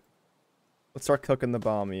gold. Let's start cooking the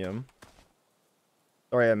bombium.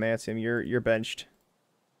 Sorry, adamantium, you're benched.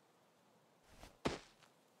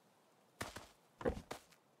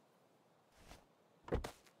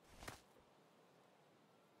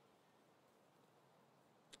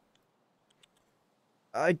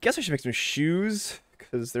 I guess I should make some shoes,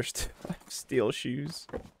 because they're steel shoes.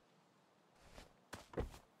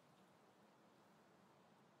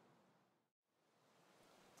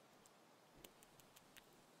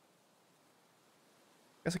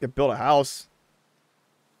 Guess I could build a house.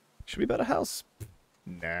 Should we build a house?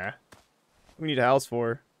 Nah. What do we need a house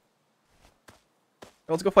for?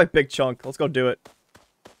 Let's go fight Big Chunk. Let's go do it.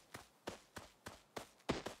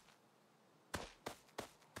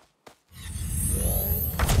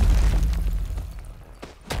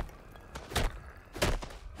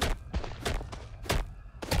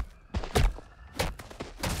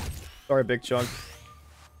 Sorry, Big Chunk.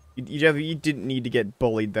 You didn't need to get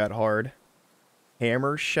bullied that hard.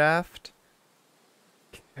 Hammer shaft.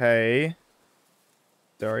 Okay.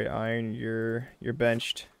 Sorry, iron. You're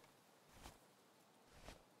benched.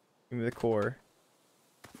 Give me the core.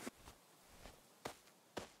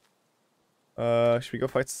 Should we go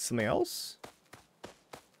fight something else?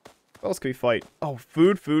 What else can we fight? Oh,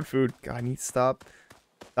 food. God, I need to stop.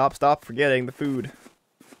 Stop forgetting the food.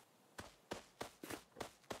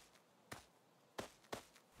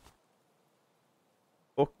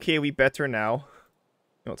 Okay, we better now.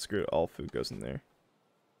 No, screw it. All food goes in there.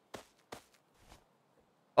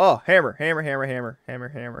 Oh, hammer.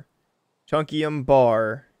 Chunkium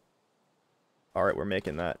bar. Alright, we're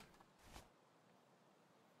making that.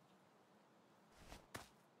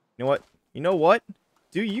 You know what? You know what?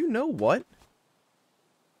 Do you know what?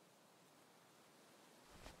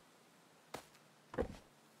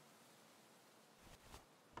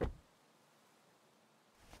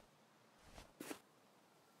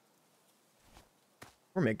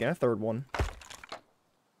 We're making a third one.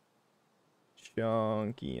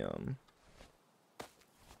 Chunkium.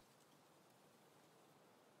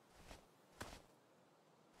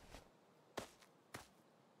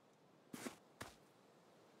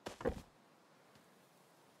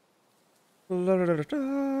 La, da, da, da,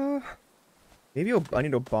 da. Maybe I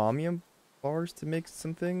need Obamium bars to make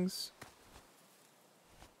some things.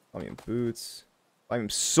 Obamium boots.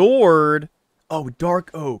 Obamium sword. Oh,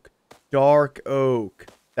 dark oak. Dark oak.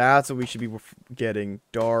 That's what we should be getting.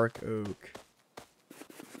 Dark oak.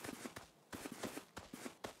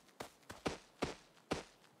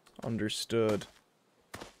 Understood.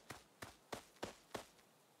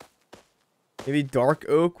 Maybe dark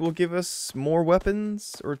oak will give us more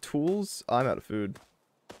weapons or tools? I'm out of food.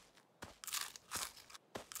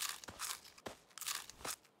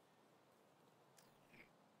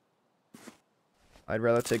 I'd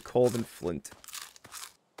rather take coal than flint.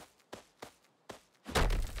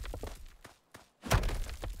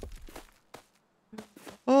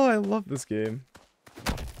 Oh, I love this game.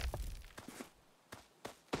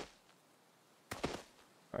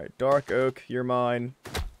 Alright, dark oak, you're mine.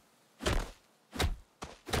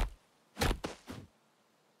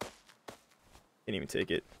 Can't even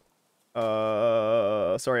take it.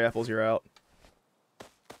 Sorry, apples, you're out.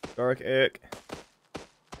 Dark oak.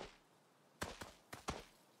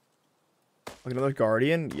 Like another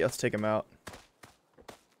guardian? Yeah, let's take him out.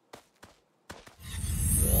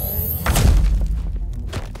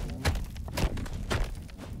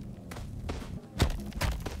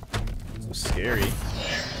 So scary.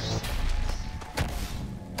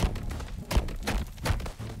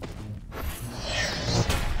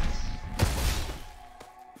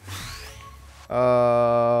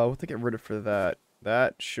 What to get rid of for that?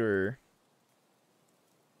 That, sure.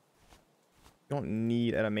 Don't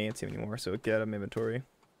need adamantium anymore, so get out of inventory.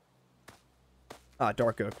 Ah,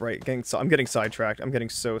 dark oak, right. I'm getting sidetracked. I'm getting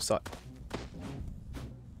so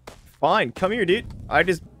Fine, come here, dude. I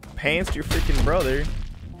just pantsed your freaking brother.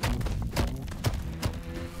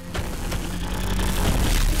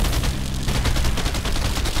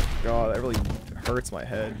 God, that really hurts my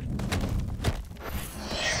head.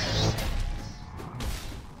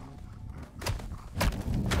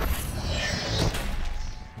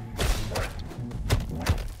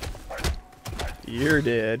 You're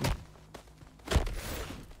dead.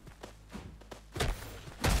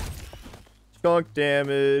 Chunk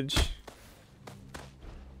damage.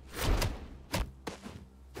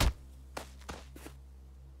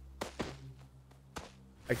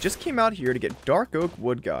 I just came out here to get dark oak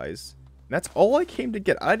wood, guys. And that's all I came to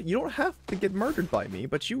get. You don't have to get murdered by me,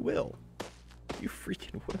 but you will. You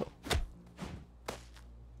freaking will.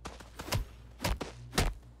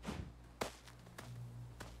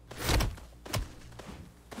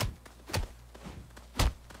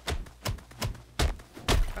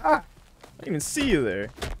 Ah! I didn't even see you there.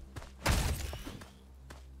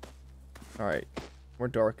 Alright. More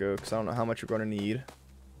dark oak, because I don't know how much we're going to need.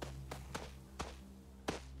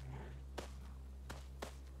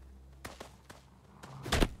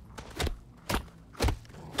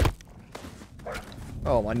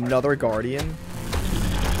 Oh, another guardian?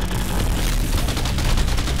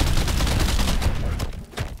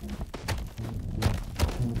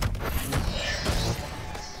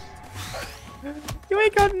 You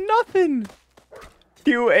ain't got nothing!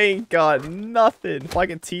 You ain't got nothing! If I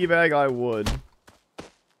could teabag, I would.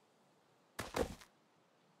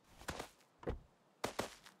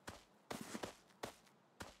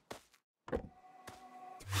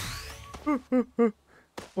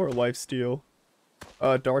 Or lifesteal.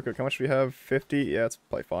 Dark oak, how much do we have? 50? Yeah, it's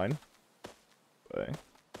probably fine. Way.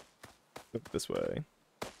 Look this way.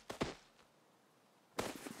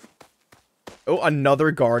 Oh, another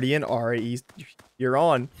guardian? Alright, you're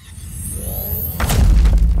on.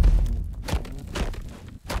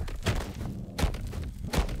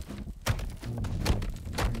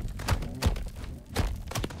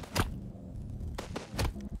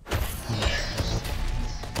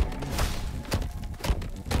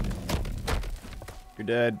 You're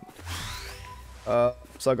dead.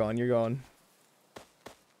 Sugon, you're gone.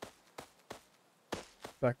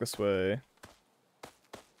 Back this way.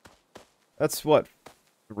 That's what?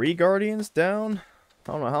 3 guardians down?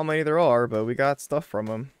 I don't know how many there are, but we got stuff from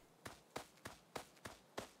them.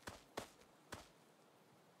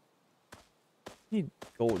 Need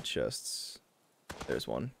gold chests. There's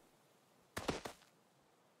one. I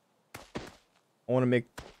want to make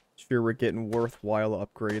sure we're getting worthwhile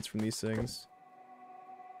upgrades from these things.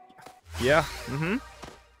 Yeah, mm-hmm.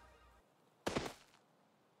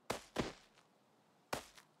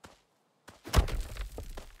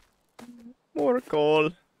 More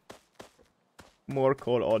coal. More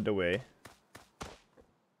coal all the way.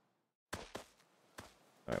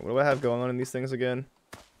 Alright, what do I have going on in these things again?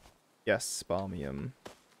 Yes, spalmium.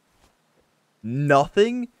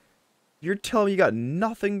 Nothing? You're telling me you got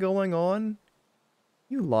nothing going on?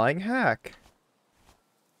 You lying hack.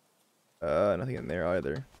 Nothing in there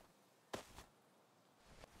either.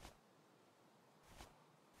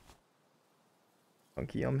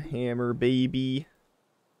 Funky hammer, baby.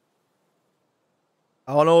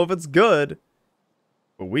 I don't know if it's good,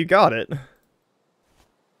 but we got it.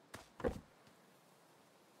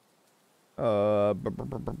 I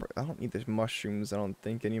don't need the mushrooms, I don't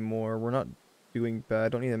think, anymore. We're not doing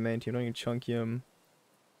bad. Don't need a mantium, don't need chunkium.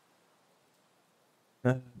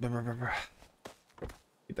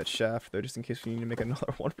 Keep that shaft, though, just in case we need to make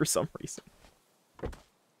another one for some reason.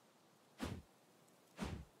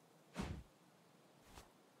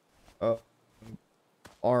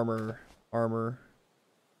 Armor.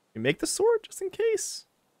 You make the sword, just in case?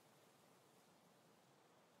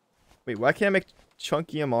 Wait, why can't I make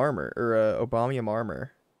chunkium armor, or obamium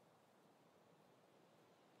armor?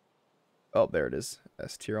 Oh, there it is.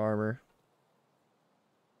 S tier armor.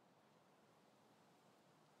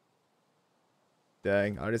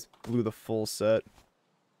 Dang, I just blew the full set.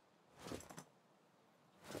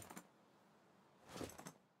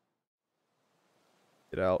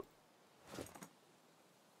 Get out.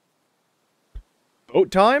 Boat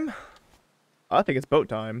time? I think it's boat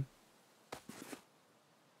time.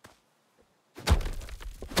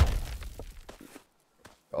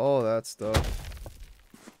 All that stuff.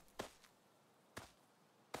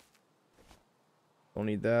 Don't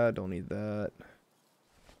need that, don't need that.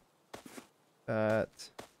 That.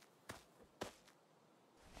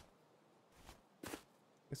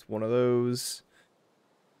 It's one of those.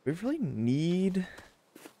 Do we really need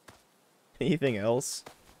anything else?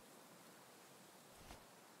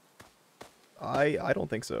 I don't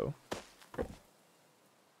think so.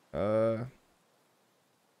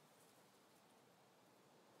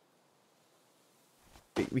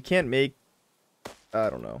 We can't make, I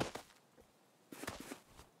don't know.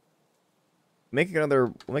 We'll make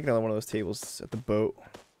another one of those tables at the boat.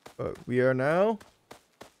 But we are now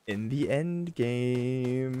in the end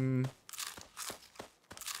game.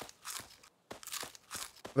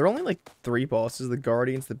 There are only like 3 bosses, the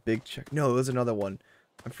Guardians, the Big Check. No, there's another one.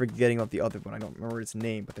 I'm forgetting about the other one. I don't remember its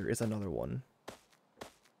name, but there is another one.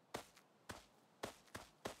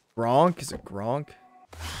 Gronk? Is it Gronk?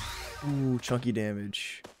 Ooh, chunky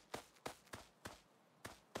damage.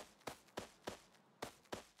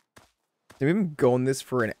 We've been going this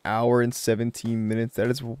for an hour and 17 minutes.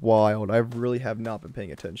 That is wild. I really have not been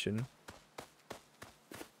paying attention.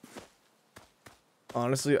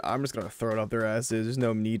 Honestly, I'm just gonna throw it up their asses. There's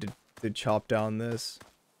no need to chop down this.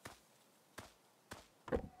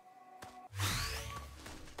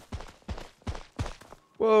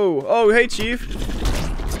 Whoa! Oh, hey, Chief!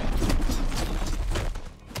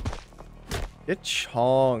 Get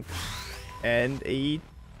chonked. And a...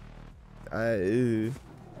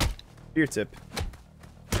 spear tip.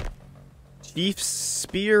 Chief's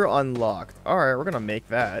spear unlocked. Alright, we're gonna make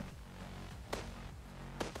that.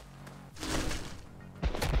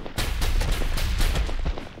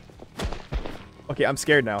 Okay, I'm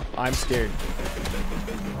scared now. I'm scared.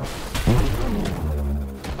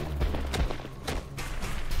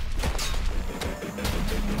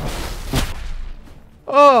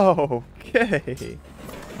 Oh, okay.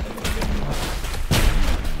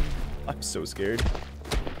 I'm so scared.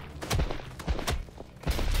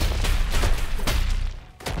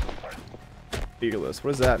 Fearless.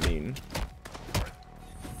 What does that mean?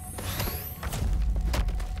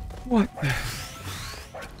 What?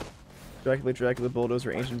 Dracula,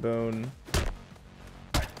 Bulldozer, Ancient Bone.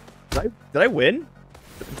 Did I win?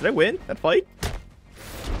 Did I win that fight?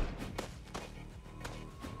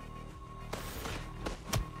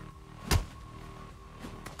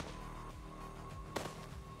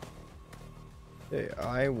 Hey,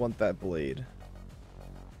 I want that blade.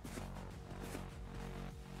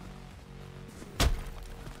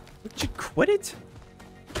 Would you quit it?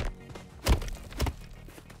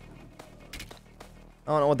 I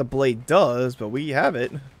don't know what the blade does, but we have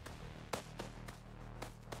it.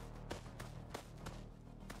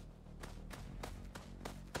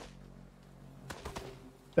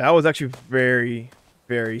 That was actually very,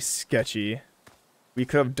 very sketchy. We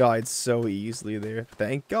could have died so easily there.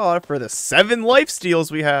 Thank God for the 7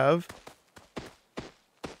 lifesteals we have.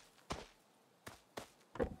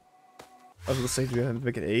 I was gonna say, do we have to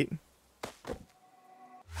make it 8?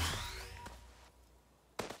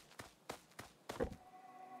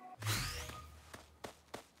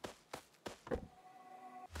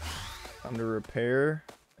 Time to repair,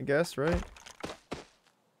 I guess, right?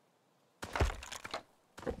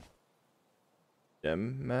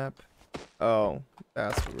 Gem map. Oh,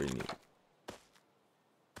 that's what we need.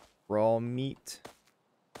 Raw meat.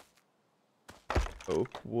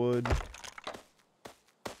 Oak wood.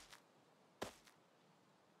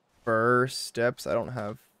 fur steps. I don't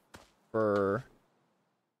have fur.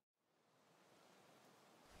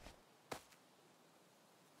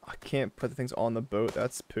 I can't put the things on the boat.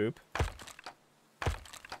 That's poop.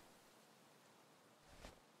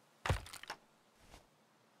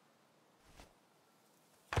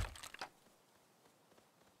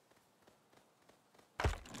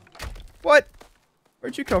 What?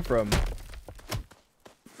 Where'd you come from?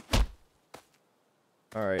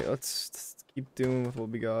 Alright, let's keep doing with what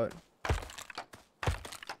we got.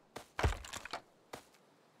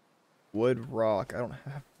 Wood, rock. I don't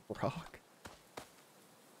have rock.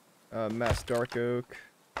 Mass dark oak.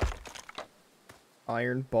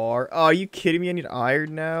 Iron bar. Oh, are you kidding me? I need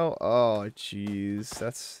iron now? Oh, jeez.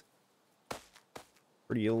 That's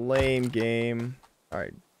pretty lame game.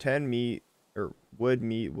 Alright, 10 meat. Or wood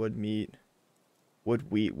meat, wood meat.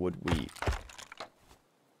 Wood wheat, wood wheat.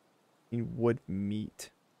 Need wood meat.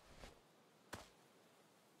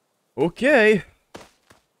 Okay.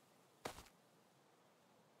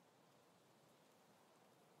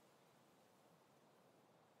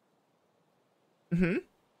 Mm-hmm.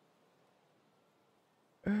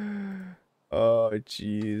 Oh,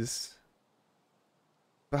 jeez.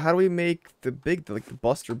 But how do we make the big, like, the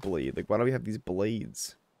buster blade? Like, why do we have these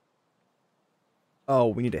blades? Oh,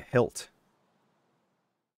 we need a hilt.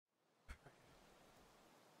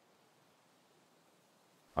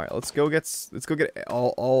 Alright, let's go get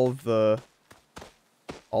all of the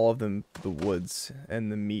woods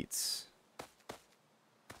and the meats.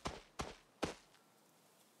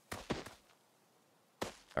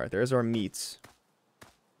 Alright, there's our meats.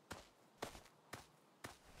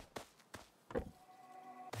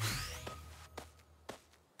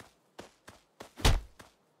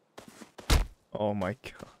 Oh my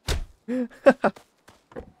god.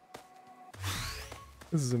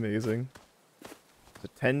 This is amazing. So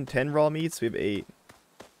 10 raw meats, we have 8.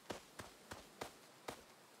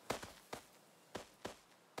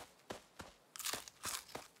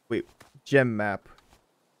 Wait, gem map.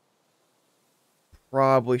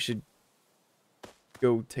 Probably should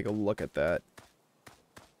go take a look at that.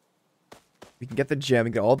 We can get the gem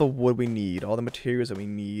and get all the wood we need, all the materials that we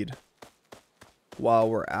need while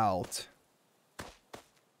we're out.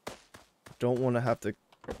 Don't want to have to,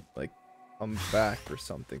 like, come back for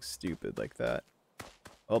something stupid like that.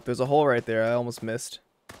 Oh, there's a hole right there. I almost missed.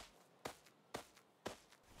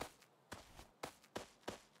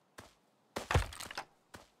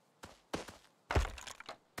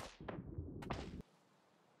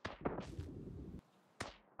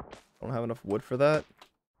 Don't have enough wood for that?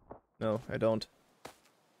 No, I don't.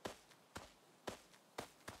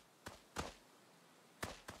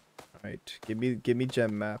 Alright, give me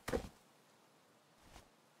gem map.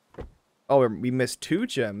 Oh, we missed 2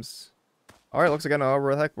 gems. Alright, looks like I know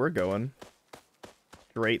where the heck we're going.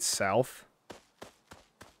 Great south.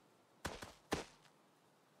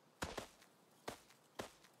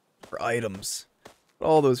 For items.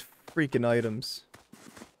 All those freaking items.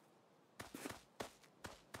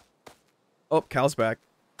 Oh, cow's back.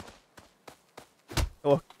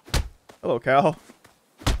 Hello. Hello, cow.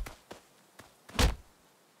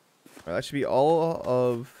 Alright, that should be all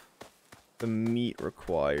of the meat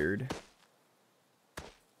required.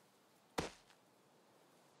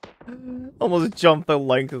 Almost jumped the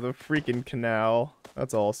length of the freaking canal.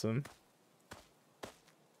 That's awesome.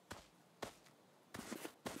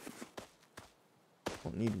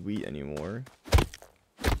 Don't need wheat anymore.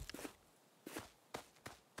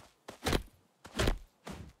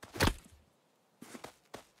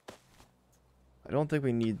 I don't think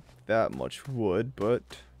we need that much wood, but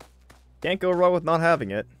can't go wrong with not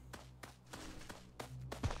having it.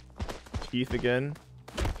 Chief again.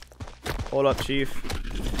 Hold up, Chief.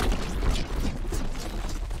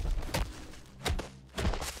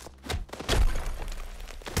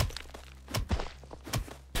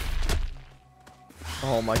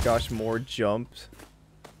 Oh my gosh, more jumps.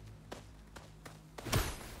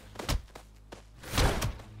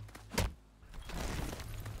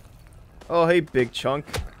 Oh, hey, big chunk.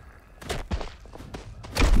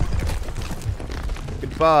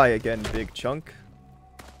 Goodbye again, big chunk.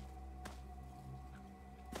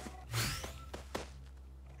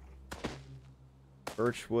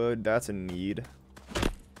 Birchwood, that's a need.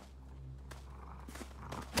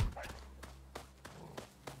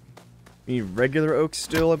 We need regular oak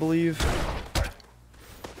still, I believe.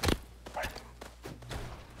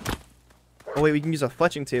 Oh wait, we can use a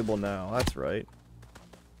fletching table now. That's right.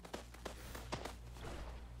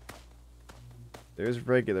 There's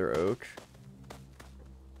regular oak.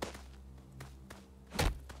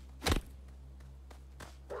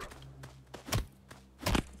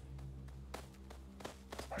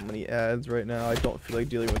 many ads right now. I don't feel like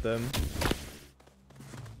dealing with them.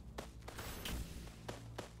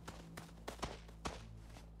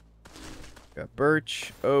 Got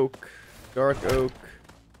birch, oak, dark oak,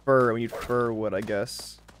 fir. We need fir wood, I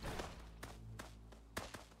guess.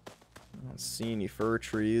 I don't see any fir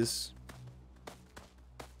trees.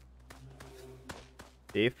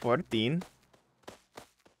 Day 14.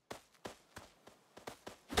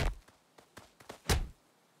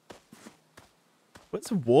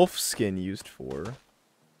 What's wolf skin used for?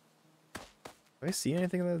 Have I seen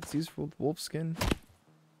anything that's used for wolf skin?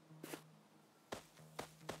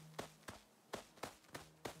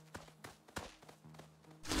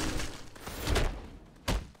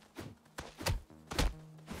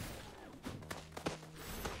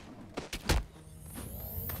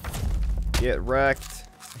 Get wrecked.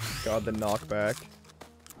 God, the knockback.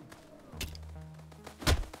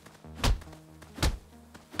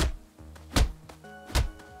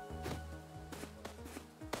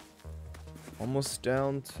 Almost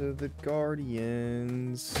down to the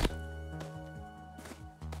Guardians.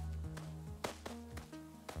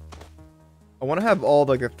 I want to have all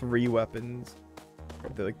like the 3 weapons,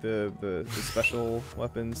 like the special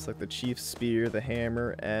weapons, like the Chief's Spear, the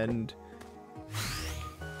Hammer, and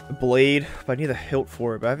the Blade. But I need the hilt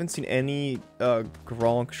for it. But I haven't seen any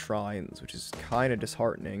Gronk shrines, which is kind of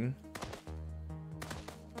disheartening.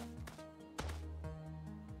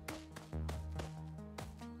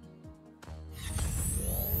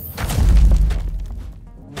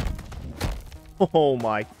 Oh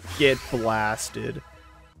my, get blasted.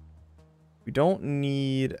 We don't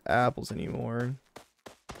need apples anymore.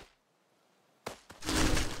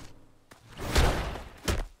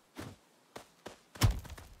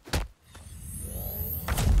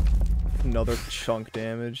 Another chunk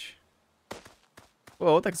damage.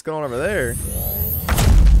 Whoa, what the heck's going on over there?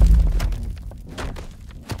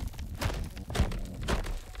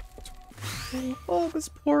 Oh, this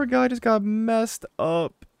poor guy just got messed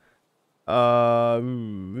up.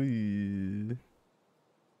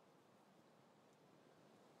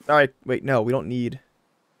 Alright, wait, no, we don't need...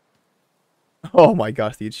 Oh my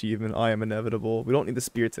gosh, the achievement, I am inevitable. We don't need the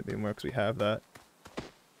spear tip anymore because we have that.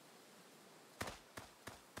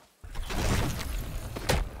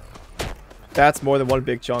 That's more than one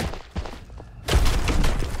big chunk.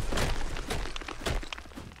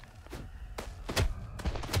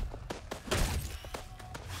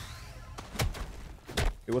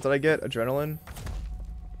 What did I get? Adrenaline?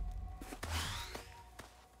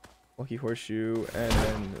 Lucky Horseshoe, and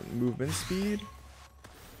then movement speed.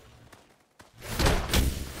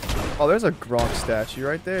 Oh, there's a Gronk statue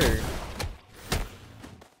right there.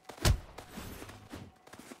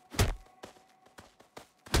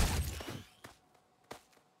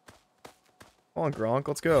 Come on, Gronk,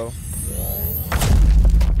 let's go.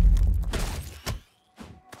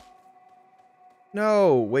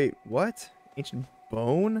 No, wait, what? Ancient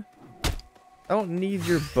bone? I don't need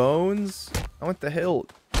your bones. I want the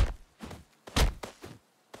hilt.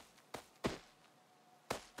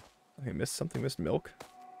 Okay, missed something. Missed milk.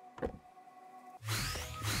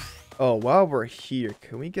 Oh, while we're here,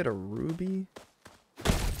 can we get a ruby?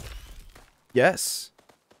 Yes.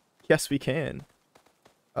 Yes, we can.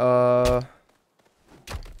 To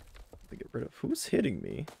get rid of... Who's hitting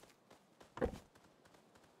me?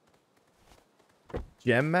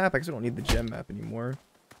 Gem map? I guess I don't need the gem map anymore.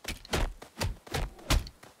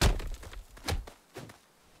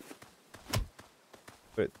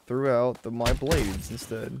 But it threw out my blades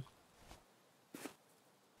instead.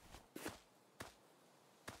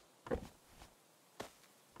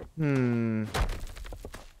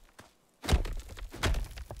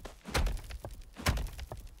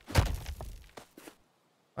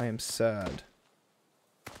 I am sad.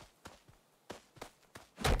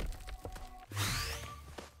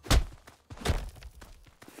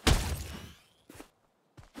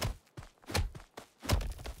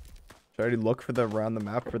 Should I already look for around the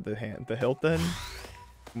map for the hilt then?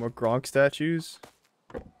 More Gronk statues?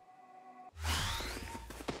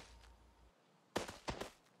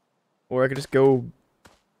 Or I could just go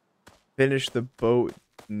finish the boat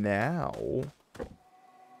now.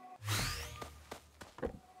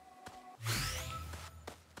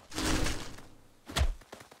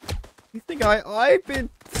 You think I've been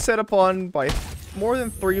set upon by more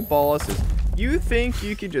than 3 bosses. You think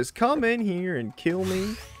you can just come in here and kill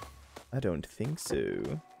me? I don't think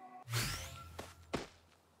so.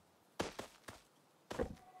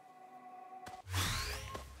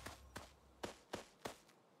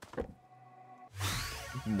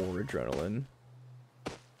 More adrenaline.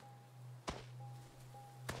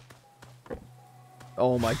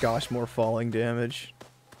 Oh my gosh, more falling damage.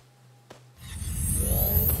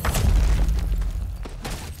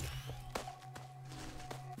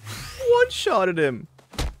 one-shotted him.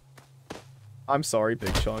 I'm sorry,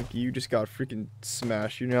 Big Chunk. You just got freaking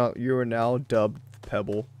smashed. You are now dubbed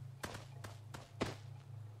Pebble.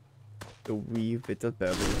 The wee bit of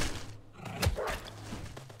pebble.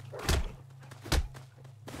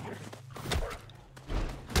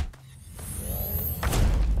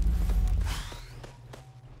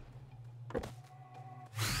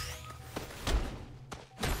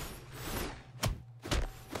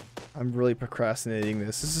 I'm really procrastinating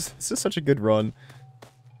this. This is such a good run.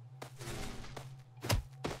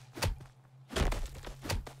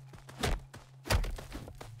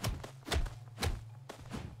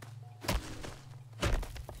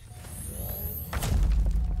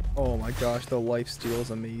 Oh my gosh, the lifesteal is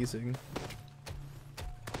amazing.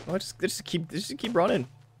 Oh, just keep running.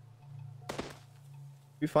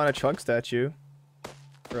 We find a Chunk statue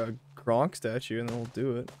or a Gronk statue, and then we'll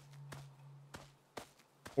do it.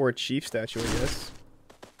 Or a Chief statue, I guess.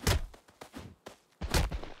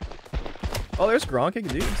 Oh, there's Gronk. I can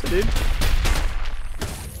do this, dude.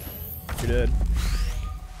 You're dead.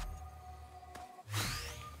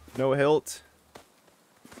 No hilt.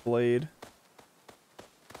 Blade.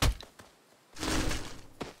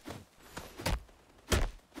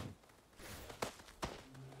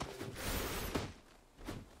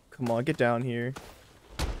 Come on, get down here.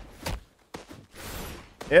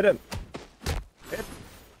 Hit him. Hit him.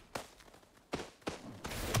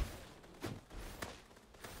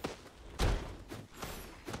 How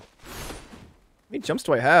many jumps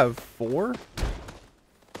do I have? 4?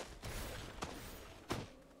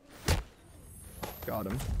 Got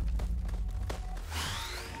him.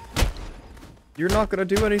 You're not gonna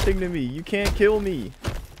do anything to me. You can't kill me.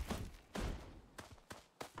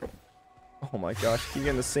 Oh my gosh, keep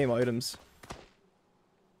getting the same items.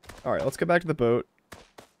 Alright, let's get back to the boat.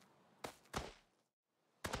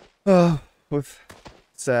 With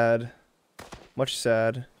sad, much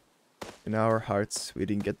sad in our hearts, we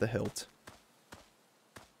didn't get the hilt.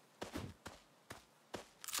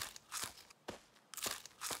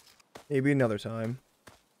 Maybe another time.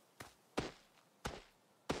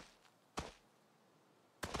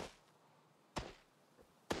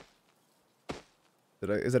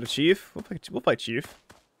 Is that a chief? We'll fight chief.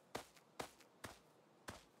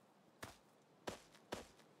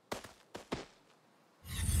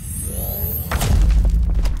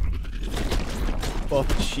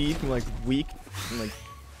 Buff chief, I'm like weak. I'm like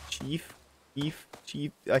chief. I'm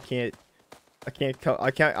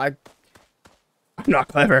not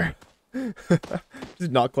clever.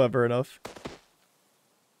 Just not clever enough.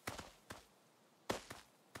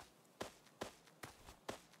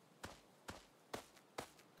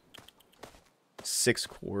 Six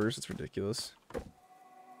cores, it's ridiculous.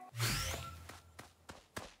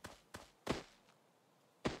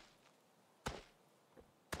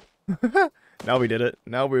 Now we did it.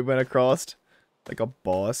 Now we went across like a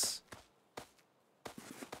boss.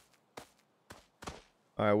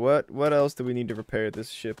 Alright, what else do we need to repair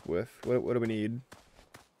this ship with? What do we need?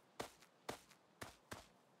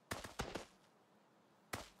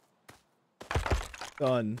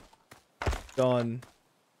 Done. Done.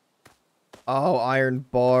 Oh, iron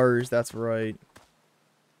bars, that's right.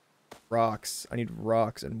 Rocks. I need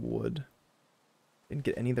rocks and wood. Didn't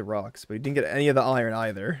get any of the rocks, but he didn't get any of the iron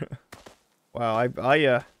either. Wow,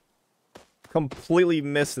 I completely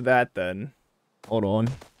missed that then. Hold on.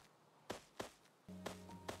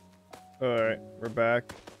 Alright, we're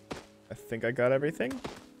back. I think I got everything.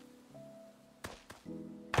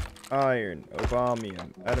 Iron,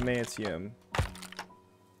 obamium, adamantium.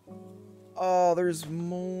 Oh, there's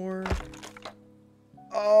more.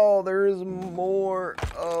 Oh, there's more.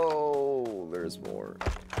 Oh, there's more.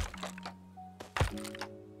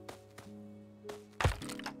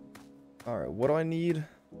 Alright, what do I need?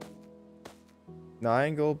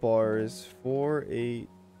 9 gold bars, 4, 8,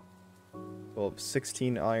 12,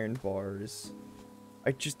 16 iron bars.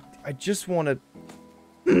 I just want to...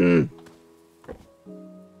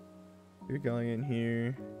 You're going in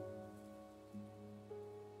here.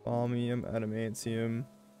 Chromium, adamantium.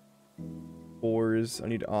 Ores. I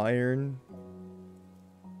need iron.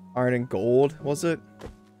 Iron and gold, was it?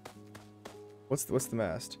 What's the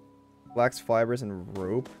mast? Flax fibers and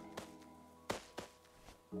rope.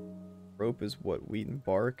 Rope is what? Wheat and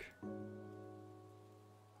bark?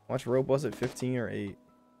 How much rope was it? 15 or 8?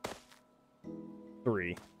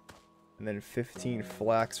 3. And then 15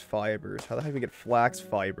 flax fibers. How the heck do we get flax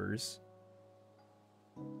fibers?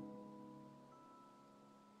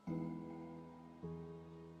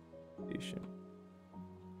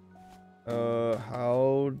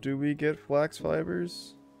 How do we get flax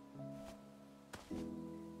fibers?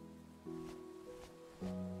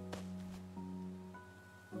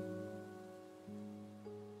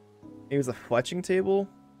 Here's a fletching table.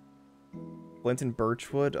 Flint and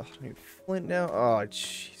birchwood. Oh, I need flint now. Oh,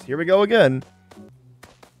 jeez. Here we go again.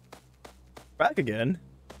 Back again.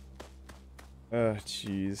 Oh,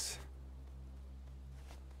 jeez.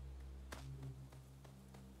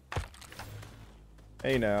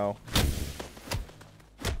 Hey, now.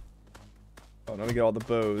 Oh, now we get all the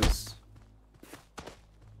bows.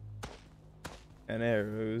 And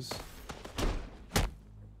arrows.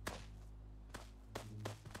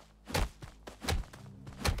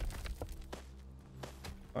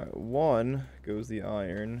 Alright, one goes the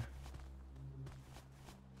iron.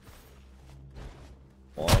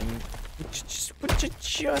 One. Would you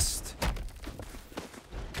just...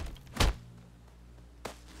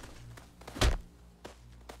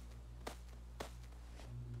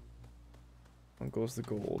 One goes the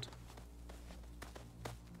gold.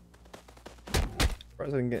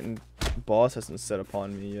 Surprised I'm getting... Boss hasn't set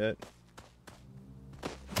upon me yet.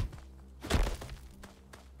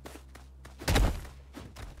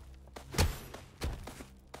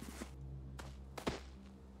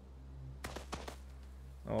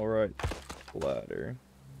 Alright, ladder.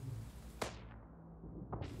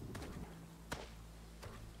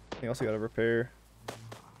 Anything else I gotta repair?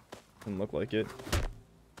 Doesn't look like it.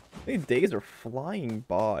 These days are flying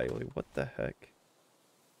by. Like, what the heck?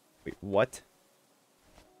 Wait, what?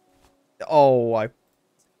 Oh,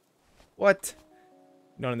 What?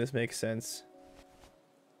 None of this makes sense.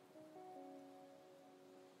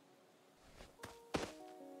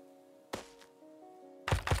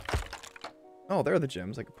 Oh, there are the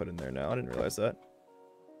gems I could put in there now. I didn't realize that.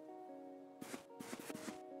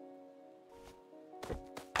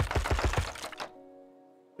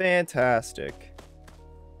 Fantastic.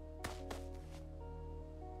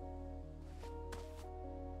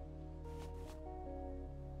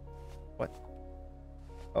 What?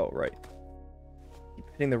 Oh, right. Keep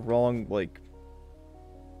hitting the wrong, like,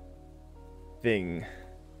 thing.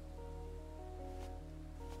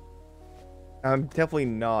 I'm definitely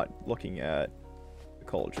not looking at the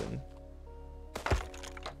cauldron.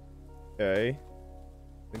 Okay.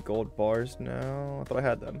 The gold bars now. I thought I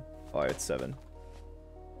had them. Oh, it's 7.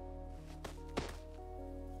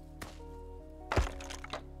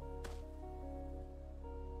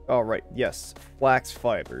 All right. Yes. Flax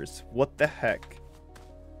fibers. What the heck?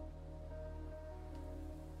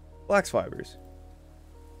 Flax fibers.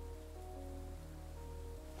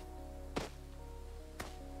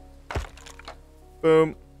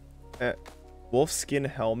 Boom. Wolf skin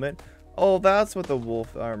helmet. Oh, that's what the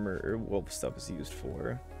wolf armor or wolf stuff is used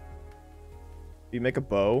for. Do you make a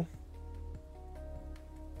bow?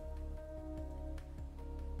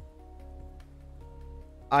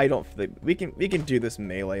 I don't think we can do this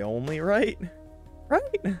melee only, right?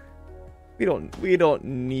 Right? We don't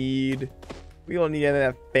need any of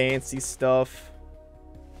that fancy stuff.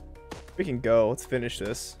 We can go. Let's finish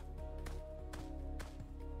this.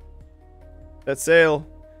 Set sail.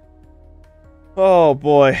 Oh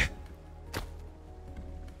boy.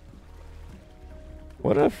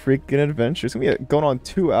 What a freaking adventure. It's gonna be going on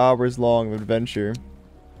 2 hours long of adventure.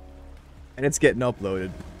 And it's getting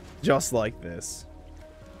uploaded. Just like this.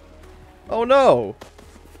 Oh no!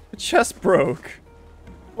 The chest broke.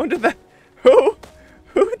 When did that... Who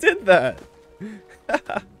did that?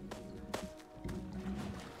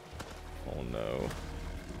 Oh no.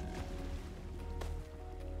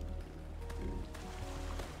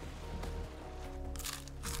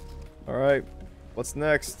 Alright, what's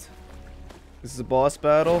next? This is a boss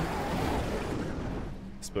battle?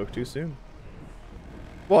 Spoke too soon.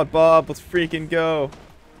 Come on, Bob, let's freaking go.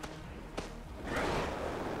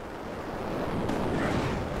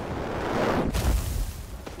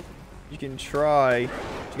 You can try. You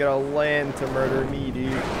gotta land to murder me,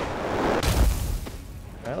 dude.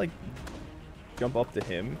 Can I, like, jump up to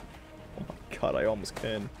him? Oh my god, I almost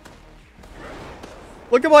can.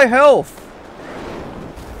 Look at my health!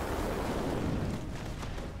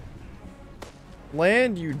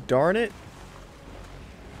 Land, you darn it.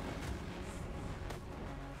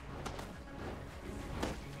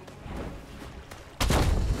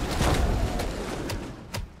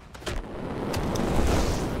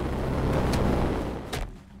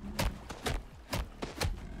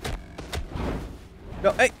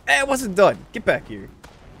 No, hey, I wasn't done. Get back here.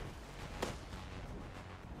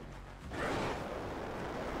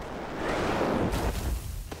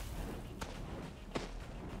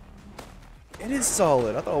 It is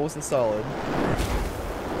solid. I thought it wasn't solid.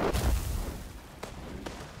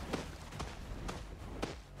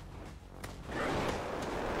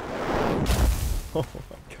 Oh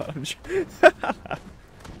my god.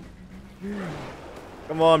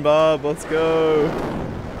 Come on, Bob. Let's go.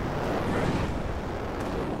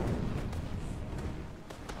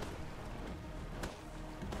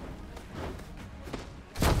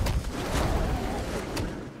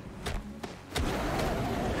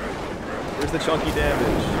 Where's the chunky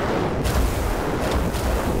damage?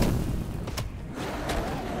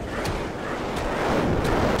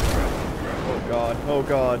 Oh god, oh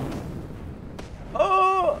god.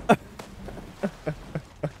 Oh!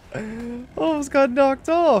 Almost got knocked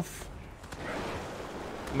off.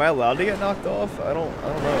 Am I allowed to get knocked off? I don't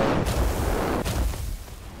know.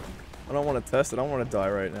 I don't want to test it. I don't want to die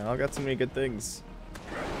right now. I got so many good things.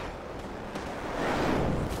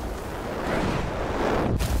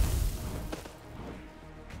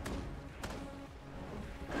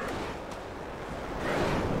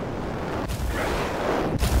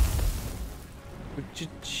 Would you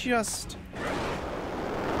just...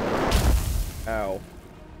 Ow.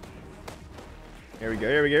 Here we go,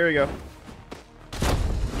 here we go, here we go.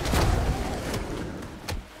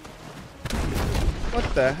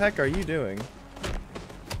 What the heck are you doing?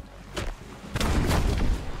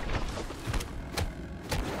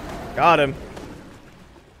 Got him.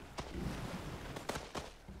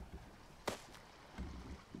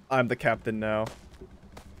 I'm the captain now.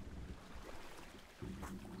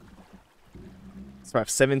 So I have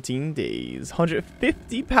 17 days.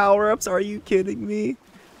 150 power-ups? Are you kidding me?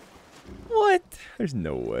 What? There's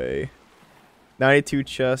no way. 92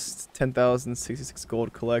 chests, 10,066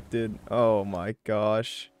 gold collected. Oh my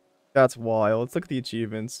gosh. That's wild. Let's look at the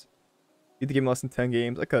achievements. Beat the game in less than 10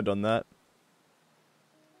 games. I could have done that.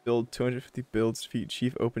 Build 250 builds, defeat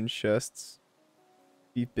chief open chests.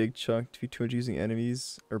 Beat big chunk, defeat 200 using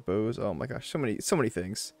enemies or bows. Oh my gosh, so many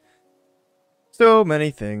things. So many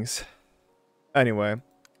things. Anyway.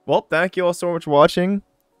 Well, thank you all so much for watching.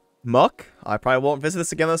 Muck, I probably won't visit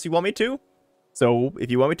this again unless you want me to. So, if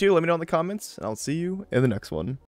you want me to, let me know in the comments, and I'll see you in the next one.